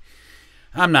like,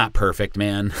 I'm not perfect,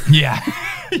 man. Yeah.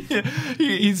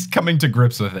 He's coming to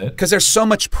grips with it. Because there's so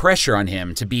much pressure on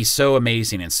him to be so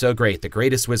amazing and so great, the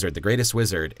greatest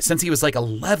wizard, since he was like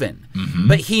 11.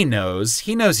 But he knows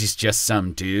he's just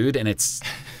some dude, and it's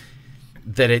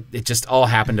that it just all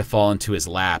happened to fall into his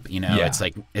lap, Yeah. It's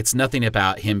like, it's nothing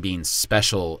about him being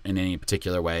special in any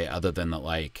particular way other than that,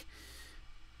 like,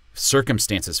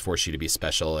 circumstances force you to be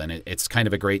special, and it's kind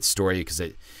of a great story because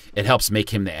it helps make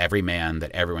him the everyman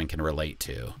that everyone can relate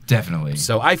to. Definitely.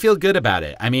 So I feel good about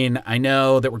it. I mean, I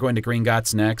know that we're going to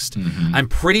Gringotts next. I'm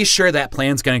pretty sure that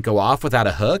plan's going to go off without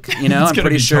a hook. I'm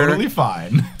pretty sure totally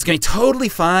fine. It's going to be totally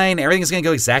fine. Everything's going to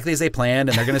go exactly as they planned,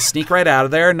 and they're going to sneak right out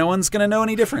of there. No one's going to know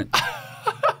any different.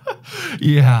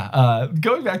 Yeah.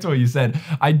 Going back to what you said,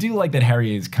 I do like that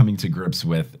Harry is coming to grips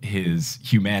with his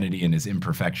humanity and his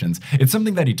imperfections. It's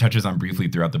something that he touches on briefly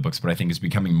throughout the books, but I think is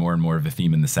becoming more and more of a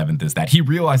theme in the 7th, is that he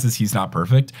realizes he's not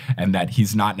perfect and that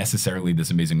he's not necessarily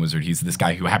this amazing wizard. He's this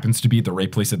guy who happens to be at the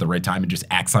right place at the right time and just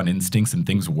acts on instincts, and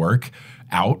things work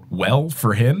out well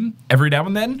for him every now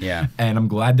and then. Yeah. And I'm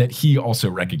glad that he also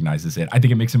recognizes it. I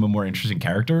think it makes him a more interesting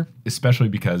character, especially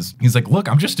because he's like, look,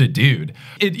 I'm just a dude.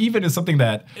 It even is something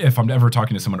that if I'm ever ever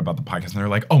talking to someone about the podcast and they're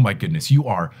like, oh my goodness, you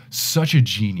are such a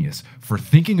genius for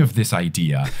thinking of this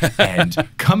idea and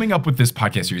coming up with this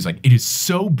podcast series. Like, it is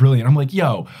so brilliant. I'm like,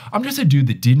 yo, I'm just a dude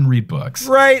that didn't read books.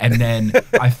 Right. And then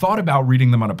I thought about reading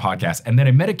them on a podcast. And then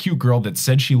I met a cute girl that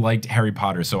said she liked Harry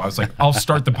Potter. So I was like, I'll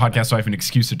start the podcast so I have an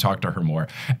excuse to talk to her more.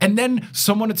 And then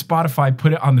someone at Spotify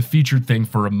put it on the featured thing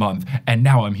for a month. And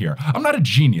now I'm here. I'm not a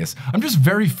genius. I'm just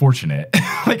very fortunate.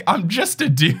 Like, I'm just a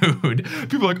dude.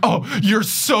 People are like, oh, you're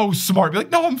so smart. Be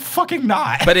like, no, I'm fucking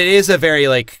not. But it is a very,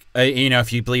 like,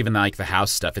 if you believe in like the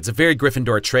house stuff, it's a very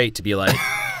Gryffindor trait to be like,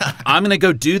 I'm going to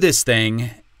go do this thing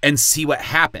and see what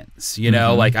happens. You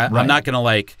know, like I'm not going to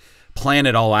like plan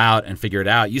it all out and figure it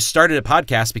out. You started a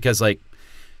podcast because like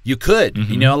you could,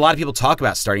 you know, a lot of people talk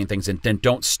about starting things and then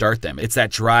don't start them. It's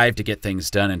that drive to get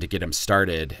things done and to get them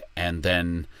started and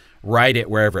then write it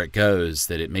wherever it goes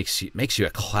that it makes you a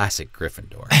classic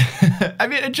Gryffindor. I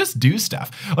mean, just do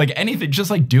stuff. Like anything, just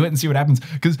like do it and see what happens.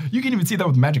 Because you can even see that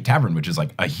with Magic Tavern, which is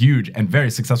like a huge and very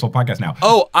successful podcast now.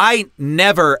 Oh, I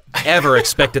never, ever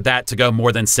expected that to go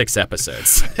more than 6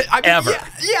 episodes. Ever.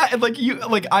 Yeah, and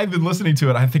like I've been listening to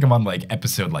it. I think I'm on like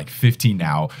episode like 15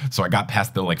 now. So I got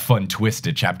past the like fun twist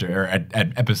at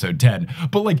at episode 10.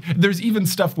 But like there's even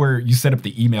stuff where you set up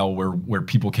the email where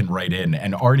people can write in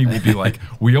and Arnie will be like,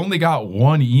 we only got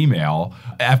one email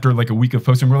after like a week of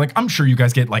posting. We're like, I'm sure you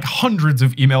guys get like hundreds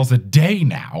of emails a day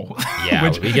now. Yeah,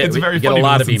 which it's very funny to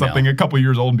listen to something a couple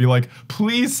years old and be like,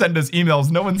 please send us emails.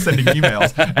 No one's sending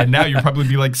emails. And now you'll probably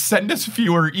be like, send us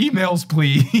fewer emails,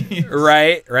 please.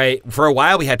 Right. For a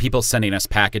while we had people sending us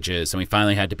packages and we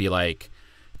finally had to be like,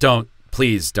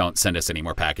 please don't send us any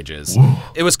more packages. Whoa.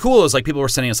 It was cool. It was like people were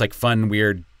sending us like fun,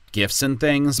 weird gifts and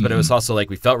things, but it was also like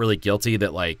we felt really guilty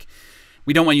that like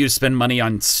we don't want you to spend money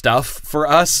on stuff for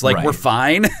us. Like, we're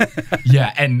fine.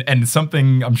 Yeah, and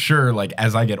something I'm sure, like,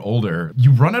 as I get older,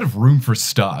 you run out of room for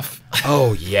stuff.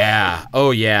 Oh, yeah.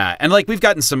 And, like, we've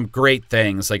gotten some great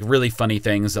things, like, really funny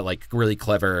things that, like, really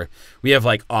clever. We have,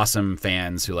 like, awesome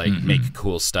fans who, like, make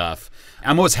cool stuff.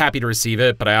 I'm always happy to receive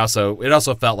it, but it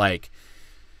also felt like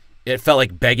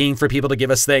begging for people to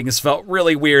give us things felt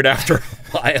really weird after a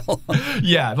while.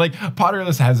 Yeah, like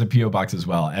Potterless has a P.O. box as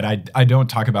well. And I don't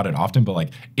talk about it often, but like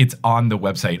it's on the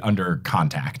website under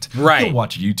contact. Right. You'll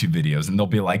watch YouTube videos and they'll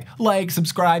be like,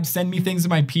 subscribe, send me things in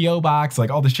my P.O. box,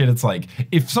 like all this shit. It's like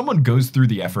if someone goes through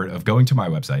the effort of going to my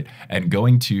website and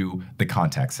going to the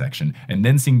contact section and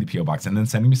then seeing the P.O. box and then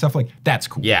sending me stuff, like that's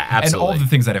cool. Yeah, absolutely. And all the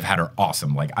things that I've had are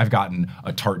awesome. Like I've gotten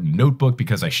a Tartan notebook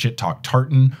because I shit talked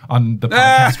Tartan on the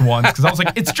podcast once because I was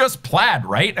like, it's just plaid,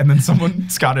 right? And then someone,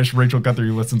 Scottish Rachel Guthrie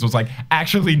who listens, was like,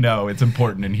 actually, no, it's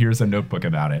important, and here's a notebook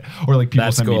about it. Or like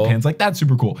people send me pins, like that's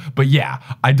super cool. But yeah,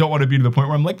 I don't want to be to the point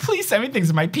where I'm like, please send me things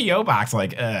in my P.O. box.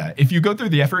 Like, if you go through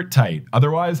the effort, tight.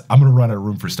 Otherwise, I'm gonna run out of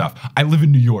room for stuff. I live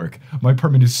in New York. My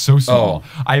apartment is so small.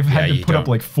 I've had to put up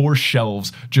like 4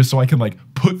 shelves just so I can like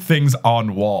put things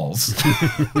on walls.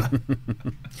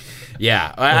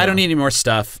 Yeah, I don't need any more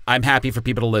stuff. I'm happy for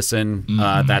people to listen.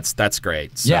 That's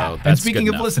great. So yeah, that's and speaking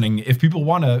of enough. listening, if people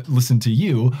want to listen to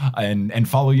you and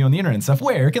follow you on the internet and stuff,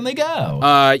 where can they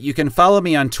go? You can follow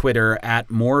me on Twitter at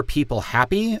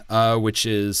morepeoplehappy, which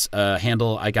is a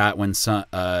handle I got when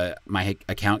my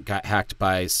account got hacked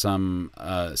by some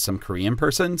Korean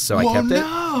person, so I kept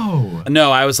it.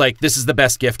 No, I was like, this is the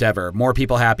best gift ever. More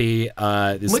people happy.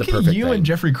 This Look is the perfect at you thing. and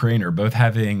Jeffrey Craner both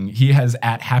having. He has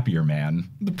at Happier Man.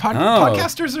 The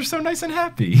podcasters are so nice and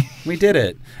happy. We did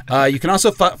it. You can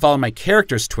also follow my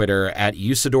character's Twitter at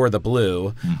Usador the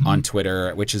Blue on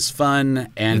Twitter, which is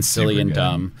fun and it's silly and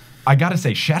dumb. I gotta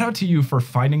say, shout out to you for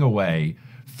finding a way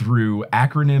through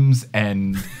acronyms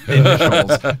and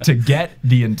initials to get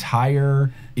the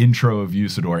entire intro of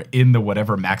Usador in the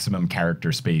whatever maximum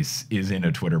character space is in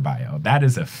a Twitter bio. That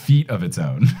is a feat of its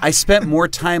own. I spent more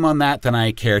time on that than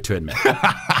I care to admit.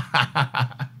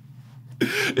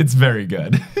 It's very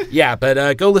good. Yeah,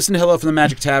 but go listen to Hello from the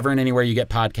Magic Tavern anywhere you get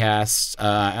podcasts.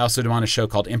 I also do on a show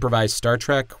called Improvised Star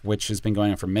Trek, which has been going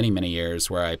on for many, many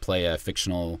years, where I play a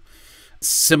fictional,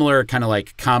 similar kind of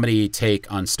like comedy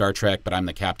take on Star Trek, but I'm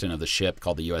the captain of the ship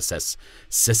called the USS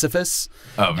Sisyphus.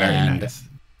 Oh, very nice.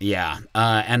 Yeah,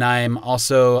 and I'm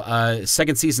also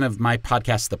second season of my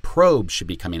podcast, The Probe, should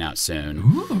be coming out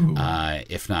soon,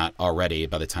 if not already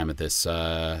by the time of this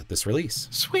release.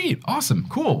 Sweet, awesome,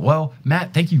 cool. Well,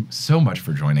 Matt, thank you so much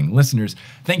for joining. Listeners,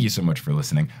 thank you so much for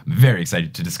listening. I'm very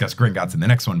excited to discuss Gringotts in the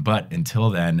next one, but until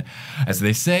then, as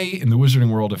they say in the wizarding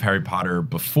world of Harry Potter,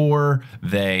 before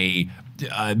they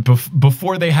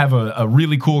have a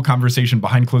really cool conversation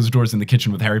behind closed doors in the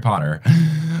kitchen with Harry Potter,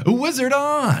 wizard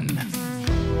on!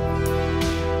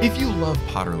 If you love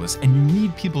Potterless and you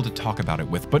need people to talk about it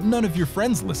with, but none of your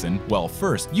friends listen, well,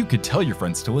 first, you could tell your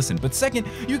friends to listen, but second,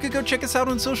 you could go check us out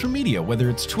on social media, whether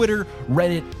it's Twitter,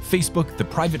 Reddit, Facebook, the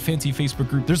private fancy Facebook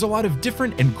group. There's a lot of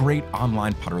different and great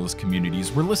online Potterless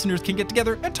communities where listeners can get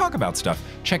together and talk about stuff.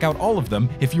 Check out all of them.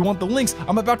 If you want the links,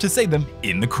 I'm about to say them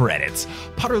in the credits.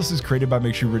 Potterless is created by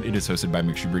Mick Schubert, it is hosted by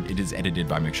Mick Schubert, it is edited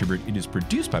by Mick Schubert, it is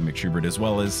produced by Mick Schubert, as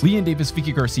well as Leanne Davis,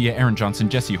 Vicky Garcia, Aaron Johnson,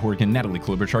 Jesse Horgan, Natalie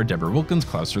Klobuchar, Deborah Wilkins,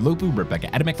 Klaus Serlopu, Rebecca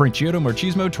Adamek, Frank Chiodo,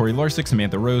 Marchismo, Tori Larsick,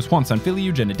 Samantha Rose, Juan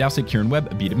Sanfilio, Jenna Dowsett, Kieran Webb,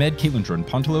 Abita Med, Caitlin Jordan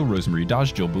Pontolo, Rosemary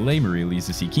Dodge, Jill Boulay, Maria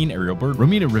Lisa C. Keen, Ariel Bird,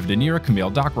 Romina Rivdanira, Camille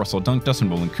Dock, Russell Dunk, Dustin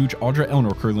Roland Cooch, Audra,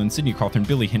 Eleanor Curlin, Sydney Cawthorn,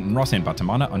 Billy Hinton, Rossanne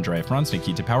Batamana, Andrea Franz,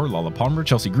 Nikita Power, Lala Palmer,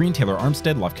 Chelsea Green, Taylor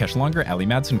Armstead, Lavkesh Longer, Ali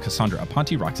Madsen, Cassandra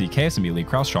Aponte, Roxy Cass, Amelia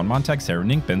Krause, Sean Montag, Sarah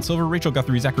Nink, Ben Silver, Rachel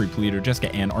Guthrie, Zachary Polito,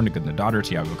 Jessica Ann, Arnica the Daughter,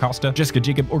 Tiago Costa, Jessica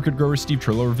Jacob, Orchid Grower, Steve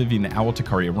Trelaw, Vivian the Owl,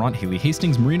 Takaria Ront, Haley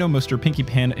Hastings, Marino Moster, Pinky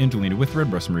Pan, Angelina Withred,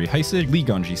 Rosemarie Heise, Lee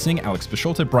Ganji Singh, Alex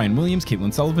Bisholta, Brian Williams,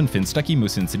 Caitlin Sullivan, Finn Stuckey,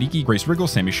 Mohsin Siddiqui, Grace Riggle,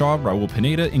 Sammy Shaw, Raul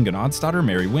Pineda, Ingan Odstadter,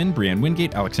 Mary Wynn, Brianne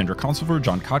Wingate, Alexandra Consulver,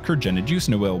 John Kotker, Jenna Juice,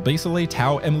 Noel Basile,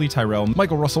 Tao, Emily Tyrell,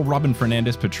 Michael Russell, Robin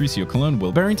Fernandez, Patricio Colon,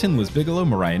 Will Barrington, Liz Bigelow,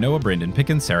 Mariah Noah, Brandon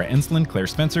Pickens, Sarah Ensland, Claire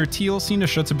Spencer, Teal, Sina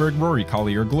Schutzenberg, Rory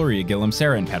Collier, Gloria Gillum,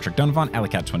 Sarah and Patrick Donovan,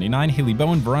 Alicat29, Haley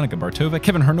Bowen, Veronica Bartova,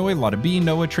 Kevin Hernoy, Lotta B,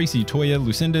 Noah, Tracy Toya,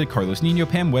 Lucinda, Carlos Nino,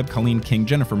 Pam Webb, Colleen King,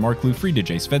 Jennifer Marklew, Frida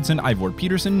J. Svedson, Ivor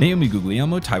Peterson, Naomi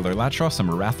Guglielmo, Tyler Latshaw,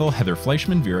 Summer Rathel, Heather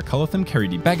Fleischman, Vera Cullitham, Carrie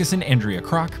D. Baggeson, Andrea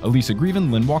Kroc, Elisa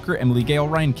Grieven, Lynn Walker, Emily Gale,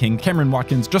 Ryan King, Cameron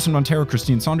Watkins, Justin Montero,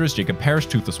 Christine Saunders, Jacob Parrish,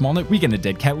 Toothless Walnut, Weekend of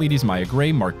Dead Cat Ladies, Maya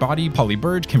Gray, Mark Body, Polly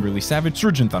Burge, Kimberly Savage,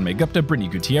 Surgeon Thanmay Gupta, Brittany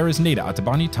Gutierrez, Nada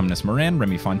Atabani, Tumnus Moran,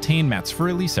 Remy Fontaine, Matt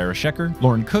Furley, Sarah Shecker,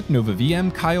 Lauren Cook, Nova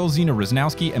VM, Kyle, Zena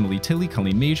Rosnowski, Emily Tilly,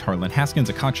 Colleen Mage, Harlan Haskins,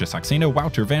 Akaksha Saxena,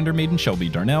 Wouter Vandermaiden, Shelby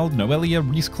Darnell, Noelia,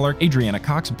 Reese Clark, Adriana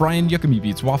Cox, Brian, Yuckamy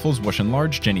Beats Waffles, Wash and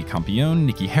Large, Jenny Campione,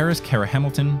 Nikki Harris, Kara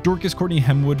Hamilton, Dorcas Courtney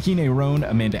Hemwood, Kine Roan,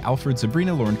 Amanda Alfred,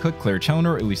 Sabrina, Lauren Cook, Claire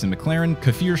Challoner, Elisa McLaren,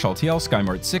 Kafir Shaltiel,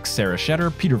 Skymart 6, Sarah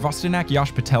Shetter, Peter Vostenak,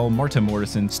 Yash Patel, Marta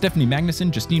Morrison, Stephanie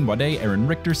Magnuson, Justine Wade, Aaron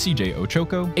Richter, CJ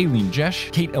Ochoko, Aileen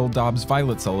Jesh, Kate L. Dobbs,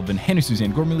 Violet Sullivan, Hannah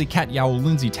Suzanne Gormley, Kat Yowell,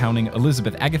 Lindsay Towning,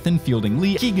 Elizabeth Agathan, Fielding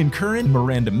Lee, Keegan Curran,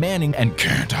 Miranda Manning, and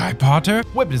Can't I Potter?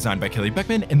 Web design by Kelly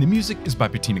Beckman, and the music is by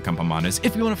Bettina Campamanes.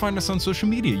 If you want to find us on social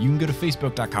media, you can go to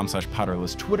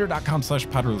facebook.com/Potterless,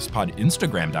 twitter.com/PotterlessPod,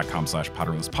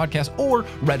 instagram.com/PotterlessPodcast, or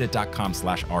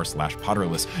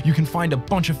reddit.com/r/Potterless. You can find a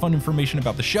bunch of fun information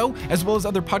about the show, as well as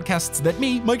other podcasts that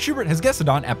me, Mike Schubert, has guested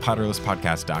on at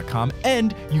PotterlessPodcast.com,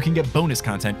 and you can get bonus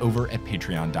content over at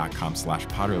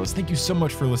patreon.com/Potterless. Thank you so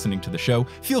much for listening to the show.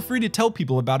 Feel free to tell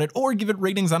people about it or give it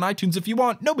ratings on iTunes if you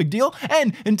want. No big deal.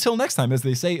 And until next time, as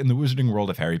they say in the wizarding world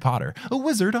of Harry Potter, a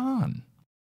wizard on.